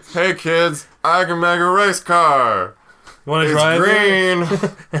 exactly. Hey, kids, I can make a race car. You want to drive it? It's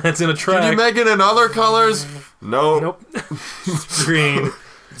green. And it's in a track. Can you make it in other colors? Nope. Green.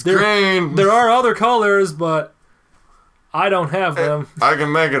 Green. There are other colors, but I don't have them. I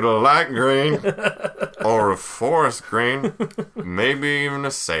can make it a light green, or a forest green, maybe even a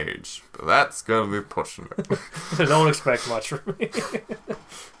sage. But that's gonna be pushing it. Don't expect much from me.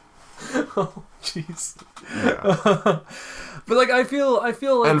 Oh, jeez. Yeah. But like, I feel like...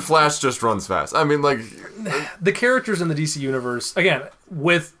 And Flash just runs fast. I mean, like... The characters in the DC universe, again,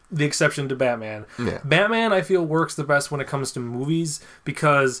 with the exception to Batman. Yeah. Batman, I feel, works the best when it comes to movies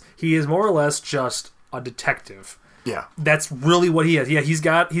because he is more or less just a detective. Yeah. That's really what he is. Yeah, he's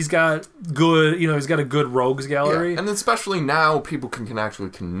got good, he's got a good rogues gallery. Yeah. And especially now, people can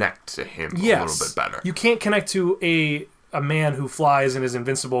actually connect to him a little bit better. You can't connect to a man who flies and is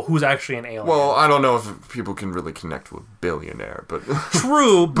invincible who's actually an alien. Well, I don't know if people can really connect to a billionaire, but...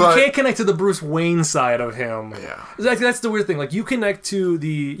 True, but you can't connect to the Bruce Wayne side of him. Yeah. That's the weird thing. Like, you can connect to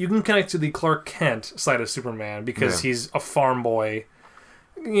the Clark Kent side of Superman because he's a farm boy,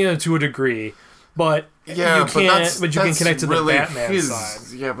 to a degree. But you can connect to the Batman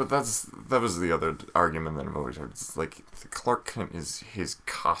side. Yeah, but that was the other argument that I've always heard. It's like Clark Kent is his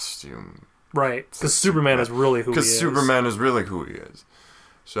costume. Right, because Superman is really who he is. Because Superman is really who he is.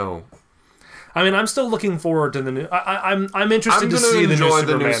 So, I mean, I'm still looking forward to the new... I'm interested to see the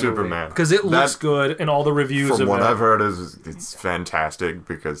new Superman because it looks good, and all the reviews. From what I've heard, it's fantastic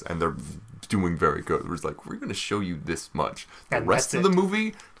and they're doing very good. It's like, we're going to show you this much. The rest of the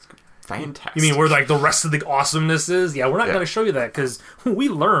movie, fantastic. You mean where like the rest of the awesomeness is? Yeah, we're not going to show you that because we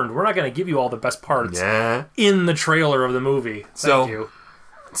learned we're not going to give you all the best parts in the trailer of the movie. Thank you.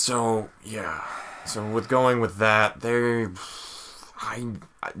 So yeah. So going with that,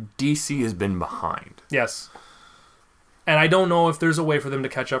 DC has been behind. Yes. And I don't know if there's a way for them to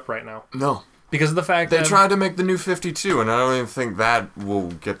catch up right now. No. Because of the fact that... They tried to make the New 52, and I don't even think that will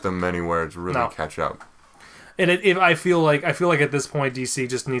get them anywhere to really catch up. And I feel like at this point, DC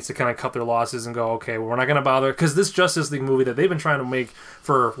just needs to kind of cut their losses and go, okay, well, we're not going to bother. Because this Justice League movie that they've been trying to make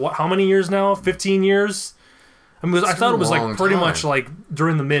for, how many years now? 15 years? I thought it was like pretty much like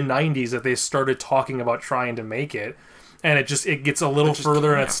during the mid-90s that they started talking about trying to make it. And it gets a little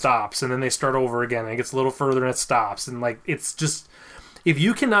further and it stops. And then they start over again and it gets a little further and it stops. And like, it's just... if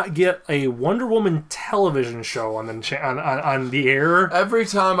you cannot get a Wonder Woman television show on the air, every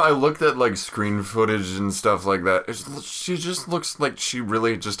time I looked at like screen footage and stuff like that, she just looks like she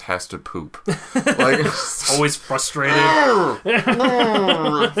really just has to poop. Like always frustrated.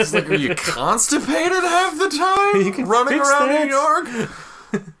 It's like, are you constipated half the time? You can running around New York.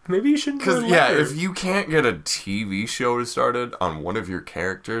 Maybe you shouldn't. Because if you can't get a TV show started on one of your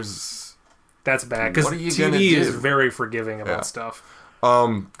characters, that's bad. Because TV is very forgiving about stuff.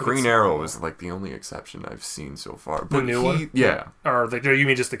 Green Arrow is like the only exception I've seen so far. But the new one? Yeah. Or you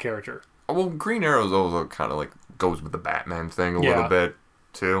mean just the character? Well, Green Arrow is also kind of like goes with the Batman thing a little bit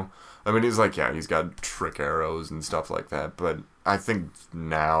too. I mean, he's got trick arrows and stuff like that. But I think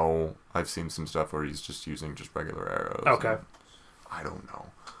now I've seen some stuff where he's just using just regular arrows. Okay. I don't know.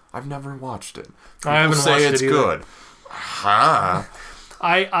 I've never watched it. I haven't watched it either. It's good. Huh.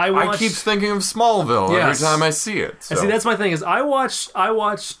 I keep thinking of Smallville every time I see it. So. And see, that's my thing. Is I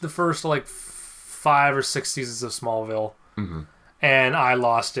watched the first like 5 or 6 seasons of Smallville, and I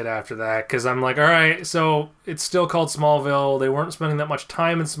lost it after that because I'm like, all right, so it's still called Smallville. They weren't spending that much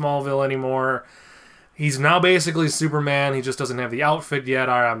time in Smallville anymore. He's now basically Superman. He just doesn't have the outfit yet.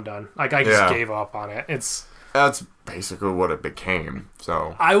 All right, I'm done. Like I just gave up on it. That's basically what it became.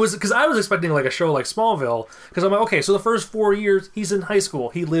 So I was expecting like a show like Smallville because I'm like, okay, so the first 4 years he's in high school,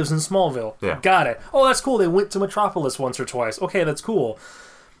 he lives in Smallville. Yeah, got it. Oh, that's cool. They went to Metropolis once or twice. Okay, that's cool.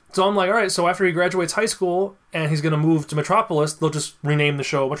 So I'm like, all right. So after he graduates high school and he's gonna move to Metropolis, they'll just rename the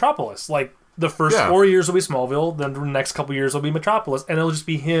show Metropolis. Like the first 4 years will be Smallville, then the next couple years will be Metropolis, and it'll just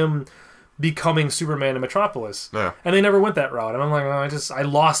be him becoming Superman in Metropolis. Yeah. And they never went that route. And I'm like, I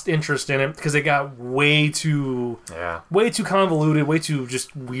lost interest in it because it got way too convoluted, way too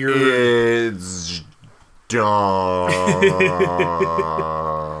just weird. It's dumb.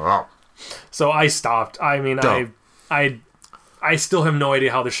 So I stopped. I mean, I still have no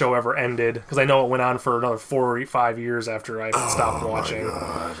idea how the show ever ended because I know it went on for another 4 or 5 years after I stopped watching. And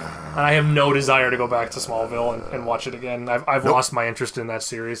I have no desire to go back to Smallville and watch it again. I've lost my interest in that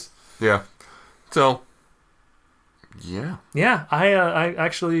series. Yeah. So. Yeah. Yeah. I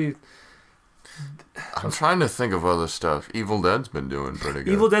actually. I'm trying to think of other stuff. Evil Dead's been doing pretty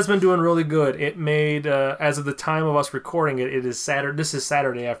good. Evil Dead's been doing really good. It made, as of the time of us recording it, it is Saturday. This is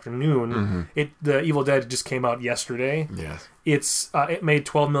Saturday afternoon. The Evil Dead just came out yesterday. Yes. It made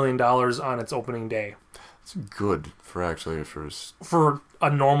 $12 million on its opening day. It's good for a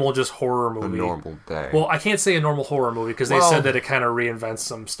normal just horror movie. A normal day. Well, I can't say a normal horror movie because they said that it kind of reinvents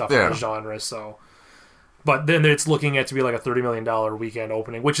some stuff in the genre. So, but then it's looking at to be like a $30 million weekend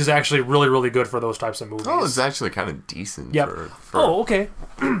opening, which is actually really, really good for those types of movies. Oh, it's actually kind of decent. Yep. Okay.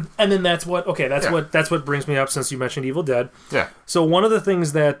 And then that's what brings me up since you mentioned Evil Dead. Yeah. So one of the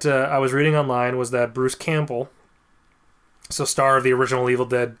things that I was reading online was that Bruce Campbell, so star of the original Evil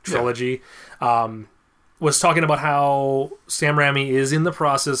Dead trilogy, was talking about how Sam Raimi is in the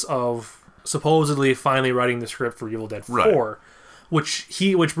process of supposedly finally writing the script for Evil Dead 4, which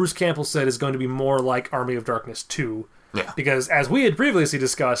Bruce Campbell said is going to be more like Army of Darkness 2. Yeah. Because as we had previously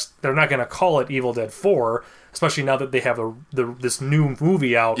discussed, they're not going to call it Evil Dead 4, especially now that they have this new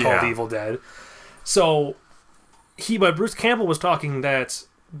movie out called Evil Dead. So but Bruce Campbell was talking that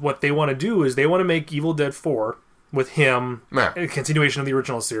what they want to do is they want to make Evil Dead 4 with him, a continuation of the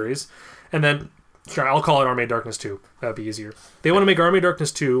original series, and then sure, I'll call it Army of Darkness 2. That'd be easier. They want to make Army of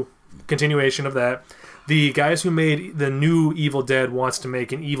Darkness 2, continuation of that. The guys who made the new Evil Dead wants to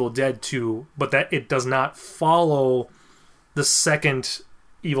make an Evil Dead 2, but that it does not follow the second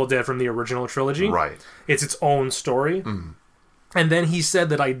Evil Dead from the original trilogy. Right. It's its own story. Mm. And then he said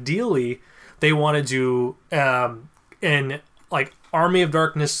that ideally they want to do an like Army of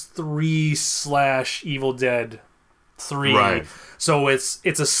Darkness 3/Evil Dead 3. Right. So it's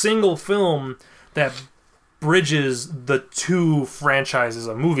a single film that bridges the two franchises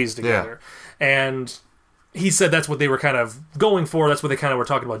of movies together. Yeah. And he said that's what they were kind of going for. That's what they kind of were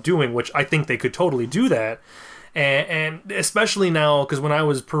talking about doing, which I think they could totally do that. And especially now, because when I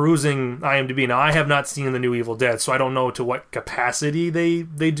was perusing IMDb, now I have not seen the new Evil Dead, so I don't know to what capacity they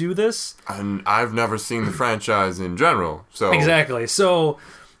do this. And I've never seen the franchise in general, so... Exactly. So...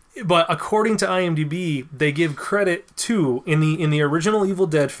 But according to IMDb, they give credit to, in the original Evil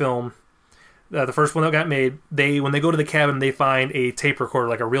Dead film, the first one that got made, when they go to the cabin, they find a tape recorder,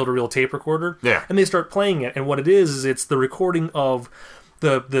 like a reel-to-reel tape recorder. Yeah. And they start playing it. And what it is it's the recording of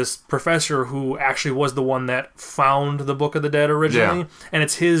this professor who actually was the one that found the Book of the Dead originally. Yeah. And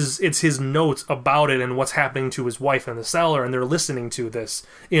it's his notes about it and what's happening to his wife in the cellar, and they're listening to this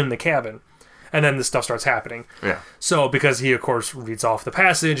in the cabin. And then this stuff starts happening. Yeah. So, because he, of course, reads off the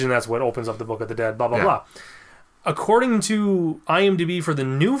passage, and that's what opens up the Book of the Dead, blah, blah, blah. according to IMDb for the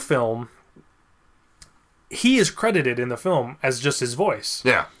new film, he is credited in the film as just his voice.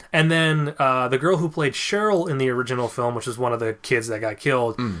 Yeah. And then the girl who played Cheryl in the original film, which is one of the kids that got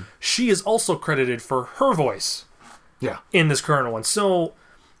killed, she is also credited for her voice. Yeah. In this current one. So,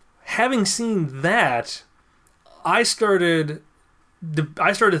 having seen that, I started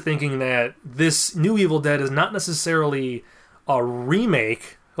thinking that this new Evil Dead is not necessarily a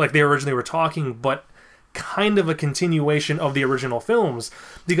remake, like they originally were talking, but kind of a continuation of the original films,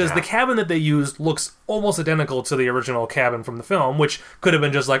 because the cabin that they used looks almost identical to the original cabin from the film, which could have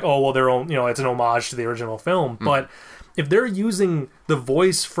been just like, oh, well, their own, it's an homage to the original film. But if they're using the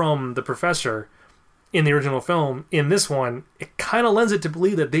voice from the professor in the original film in this one, it kind of lends it to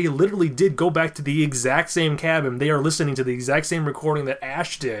believe that they literally did go back to the exact same cabin. They are listening to the exact same recording that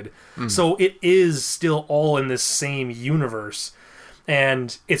Ash did. So it is still all in this same universe.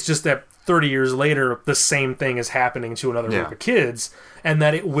 And it's just that 30 years later, the same thing is happening to another group of kids, and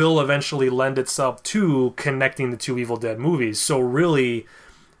that it will eventually lend itself to connecting the two Evil Dead movies. So really,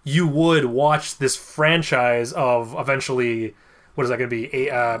 you would watch this franchise of eventually, what is that going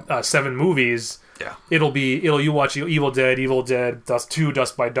to be, 7 movies. Yeah. You watch Evil Dead, Dust 2,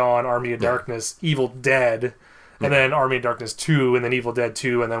 Dust by Dawn, Army of Darkness, Evil Dead, and then Army of Darkness 2, and then Evil Dead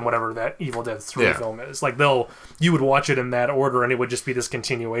 2, and then whatever that Evil Dead 3 film is. Like, you would watch it in that order, and it would just be this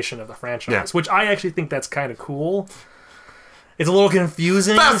continuation of the franchise, which I actually think that's kind of cool. It's a little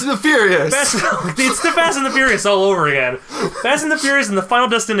confusing. Fast and the Furious! It's the Fast and the Furious all over again. Fast and the Furious and the Final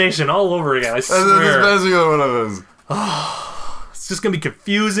Destination all over again, I swear. That's one of those. It's just going to be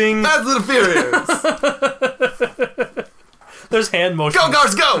confusing. Fast and the Furious! There's hand motion. Go,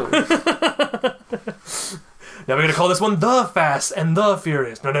 Cars, go! Now we're going to call this one The Fast and the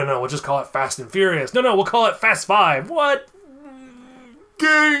Furious. No, we'll just call it Fast and Furious. No, we'll call it Fast 5. What?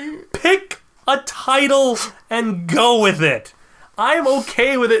 Pick a title and go with it. I'm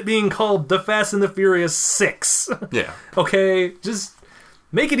okay with it being called The Fast and the Furious 6. Yeah. Okay? Just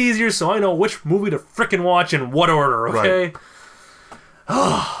make it easier so I know which movie to frickin' watch in what order, okay?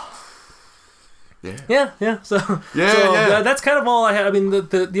 Right. Yeah. So that's kind of all I had. I mean,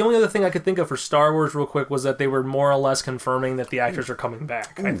 the only other thing I could think of for Star Wars real quick was that they were more or less confirming that the actors are coming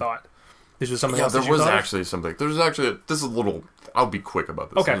back. I thought. This was something else. There was actually something. There's actually this is a little. I'll be quick about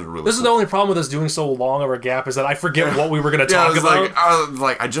this. Okay. This is the only problem with us doing so long of a gap is that I forget what we were going to talk about.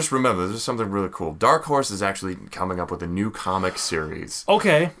 I just remember this is something really cool. Dark Horse is actually coming up with a new comic series.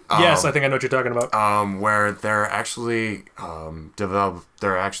 Okay. Yes, I think I know what you're talking about. Where they're actually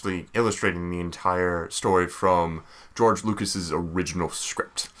they're actually illustrating the entire story from George Lucas's original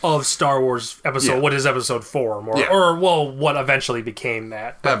script of Star Wars episode. Yeah. What is episode 4? What eventually became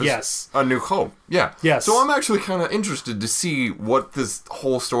that? But yes, A New Hope. Yeah. Yes. So I'm actually kind of interested to see what this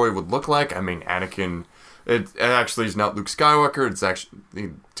whole story would look like. I mean, Anakin. It actually is not Luke Skywalker. It's actually he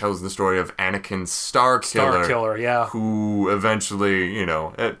tells the story of Anakin Starkiller. Yeah. Who eventually,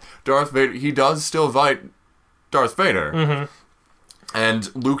 Darth Vader. He does still fight Darth Vader. Mm-hmm.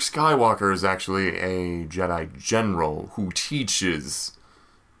 And Luke Skywalker is actually a Jedi general who teaches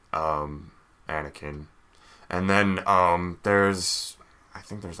Anakin. And then I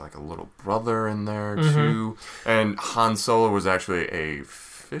think there's like a little brother in there too. And Han Solo was actually a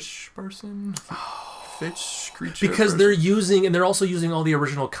fish person? Fish creature? Because they're also using all the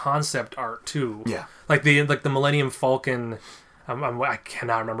original concept art too. Yeah. Like the Millennium Falcon. I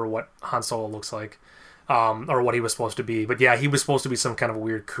cannot remember what Han Solo looks like. Or what he was supposed to be. But yeah, he was supposed to be some kind of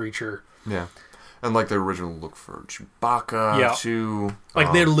weird creature. Yeah. And like the original look for Chewbacca too.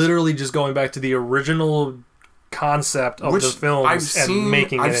 Like they're literally just going back to the original concept of the films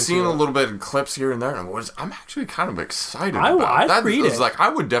making it into... I've seen a little bit of clips here and there, and I'm actually kind of excited about that. Read it. Like, I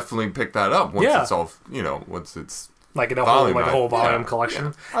would definitely pick that up once it's all, once it's... Like a whole volume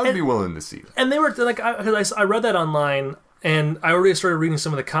collection. Yeah. I'd be willing to see that. And they were, like, I read that online... And I already started reading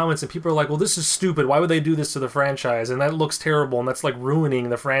some of the comments, and people are like, well, this is stupid. Why would they do this to the franchise? And that looks terrible, and that's like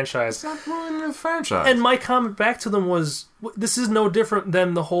ruining the franchise. It's not ruining the franchise. And my comment back to them was, this is no different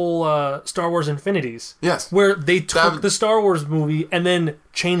than the whole Star Wars Infinities. Yes. Where they took the Star Wars movie and then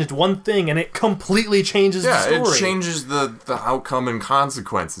changed one thing, and it completely changes the story. Yeah, it changes the outcome and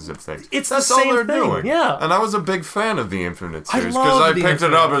consequences of things. That's all they're doing. Yeah. And I was a big fan of the Infinite series, because I picked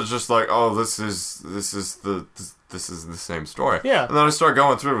it up as just like, oh, this is the same story. Yeah. And then I started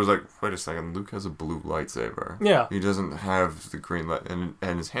going through it. I was like, wait a second. Luke has a blue lightsaber. Yeah. He doesn't have the green light, and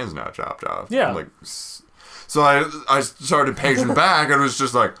his hand's not chopped off. Yeah. Like, so I started paging back, and it was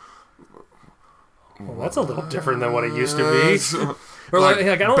just like, well, that's a little different than what it used to be. Or like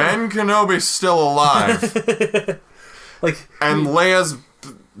Ben Kenobi's still alive. Like, and Leia's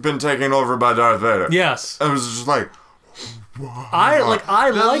been taken over by Darth Vader. Yes. I was just like, wow. I like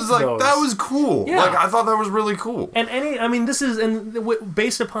those. That was cool. Yeah. Like, I thought that was really cool. And this is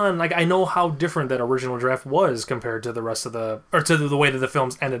based upon, like, I know how different that original draft was compared to the rest of to the way that the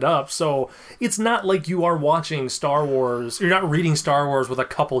films ended up. So it's not like you are watching Star Wars. You're not reading Star Wars with a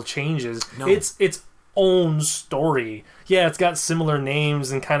couple changes. No. It's its own story. Yeah, it's got similar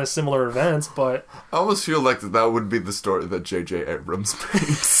names and kind of similar events, but I almost feel like that would be the story that J.J. Abrams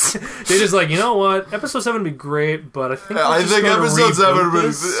makes. They just like, you know what? Episode 7 would be great, but I think Episode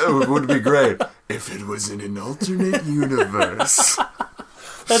 7 would be great if it was in an alternate universe.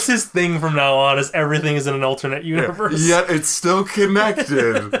 That's his thing from now on, is everything is in an alternate universe. Yet it's still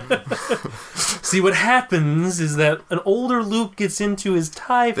connected. See, what happens is that an older Luke gets into his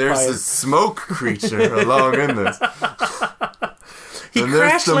TIE There's fighter. a smoke creature along in this. He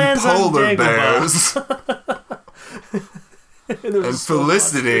crash lands on Dagobah. And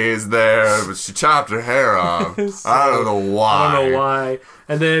Felicity is there, but she chopped her hair off. I don't know why.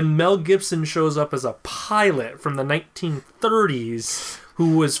 And then Mel Gibson shows up as a pilot from the 1930s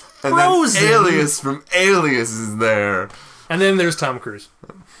who was frozen. And then Alias from Alias is there. And then there's Tom Cruise.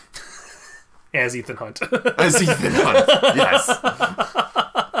 As Ethan Hunt. Yes.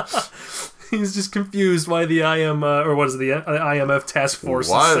 He's just confused why the IMF task force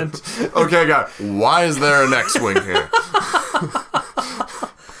is sent. Okay, God. Why is there an X-Wing here?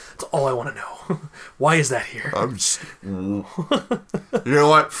 That's all I want to know. Why is that here? You know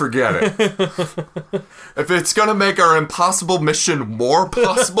what? Forget it. If it's going to make our impossible mission more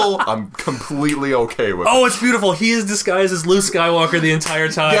possible, I'm completely okay with it. Oh, it's beautiful. He is disguised as Luke Skywalker the entire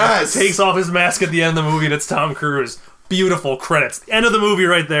time. Yes! Takes off his mask at the end of the movie, and it's Tom Cruise. Beautiful. Credits. End of the movie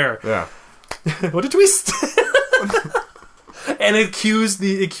right there. Yeah. What a twist! And it cues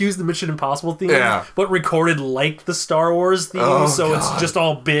the Mission Impossible theme, but recorded like the Star Wars theme, God. It's just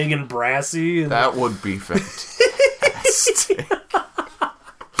all big and brassy. And that would be fantastic.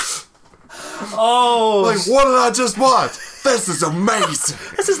 Oh, like, what did I just watch? This is amazing.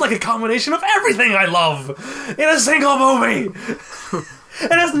 This is like a combination of everything I love in a single movie.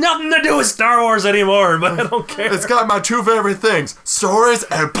 It has nothing to do with Star Wars anymore, but I don't care. It's got my two favorite things: stories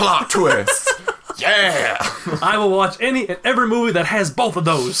and plot twists. Yeah! I will watch any and every movie that has both of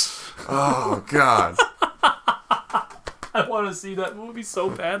those. Oh, God. I want to see that movie so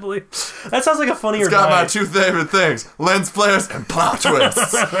badly. That sounds like a funnier It's got my two favorite things: lens flares and plot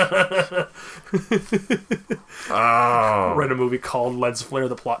twists. Oh. Write a movie called Lens Flare: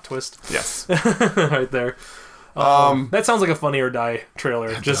 The Plot Twist. Yes. Right there. That sounds like a Funny or Die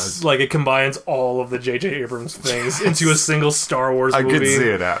trailer. Just like it combines all of the J.J. Abrams things into a single Star Wars movie. I could see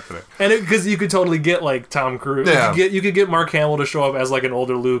it happening. And because you could totally get like Tom Cruise. Yeah. You could get Mark Hamill to show up as like an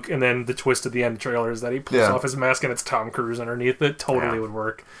older Luke, and then the twist at the end of the trailer is that he pulls off his mask and it's Tom Cruise underneath it. Totally would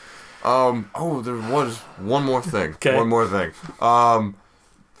work. There was one more thing. Okay. One more thing.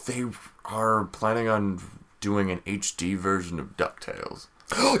 They are planning on doing an HD version of DuckTales.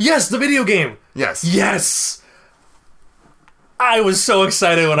 Yes, the video game. Yes. Yes. I was so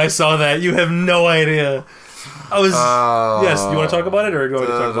excited when I saw that. You have no idea. I was... yes, you want to talk about it, or do you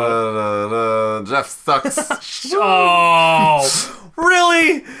want to talk about it? Jeff sucks. Oh,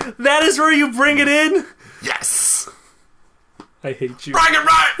 really? That is where you bring it in? Yes. I hate you. Bring it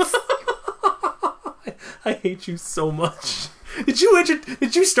right! I hate you so much. Did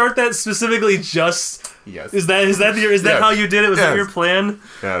you start that specifically just... Yes. Is that how you did it? Was that your plan?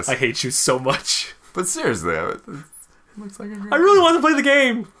 Yes. I hate you so much. But seriously, looks like I really want to play the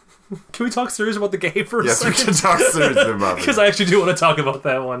game. Can we talk serious about the game for a second? Yes, we can talk seriously about it. Because I actually do want to talk about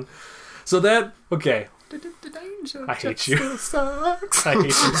that one. So that, okay. I hate you. I hate you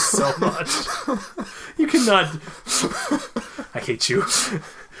so much. You cannot... I hate you.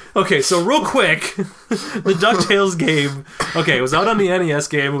 Okay, so real quick, the DuckTales game, okay, it was out on the NES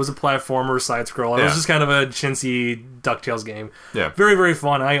game. It was a platformer, side-scroller. It was just kind of a chintzy DuckTales game. Yeah. Very, very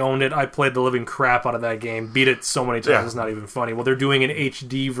fun. I owned it. I played the living crap out of that game. Beat it so many times, it's not even funny. Well, they're doing an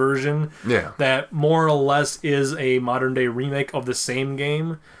HD version that more or less is a modern-day remake of the same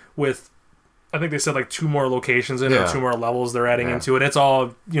game with, I think they said like 2 more locations in it, 2 more levels they're adding into it. It's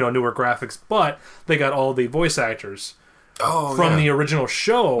all, newer graphics, but they got all the voice actors from the original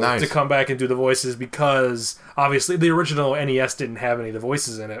show to come back and do the voices, because obviously the original NES didn't have any of the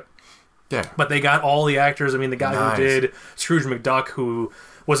voices in it. Yeah. But they got all the actors. I mean, the guy who did Scrooge McDuck, who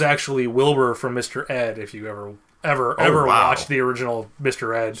was actually Wilbur from Mr. Ed, if you ever watched the original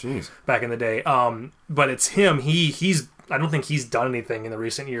Mr. Ed back in the day. But it's him. He's I don't think he's done anything in the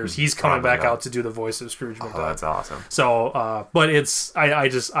recent years. He's coming back out to do the voice of Scrooge McDuck. Oh, that's awesome. So, but it's I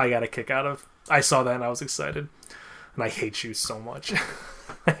got a kick out of. I saw that and I was excited. And I hate you so much.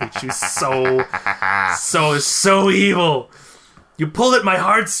 I hate you so evil. You pull at my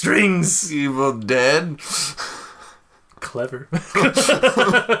heartstrings. Evil Dead. Clever.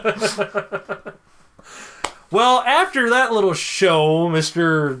 Well, after that little show,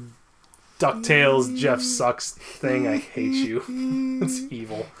 Mr. DuckTales, Jeff Sucks thing, I hate you. It's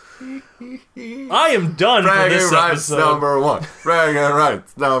evil. I am done for this episode. Number one. Bragging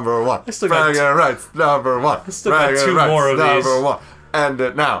rights number one. Bragging rights number one. I still got two more of these. Number one. End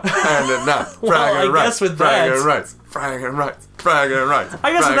it now. End it now. Well, I guess with that. Bragging rights. Bragging rights. Bragging rights.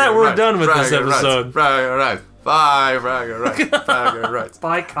 I guess with that we're done with this episode. Bragging rights. Bye. Bragging rights. Bragging rights.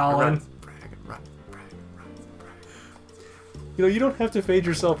 Bye, Colin. You know, you don't have to fade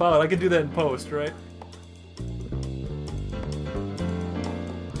yourself out. I can do that in post, right?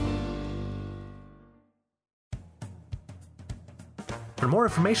 For more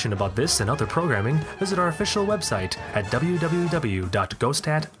information about this and other programming, visit our official website at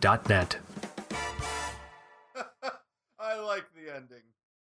www.ghostat.net.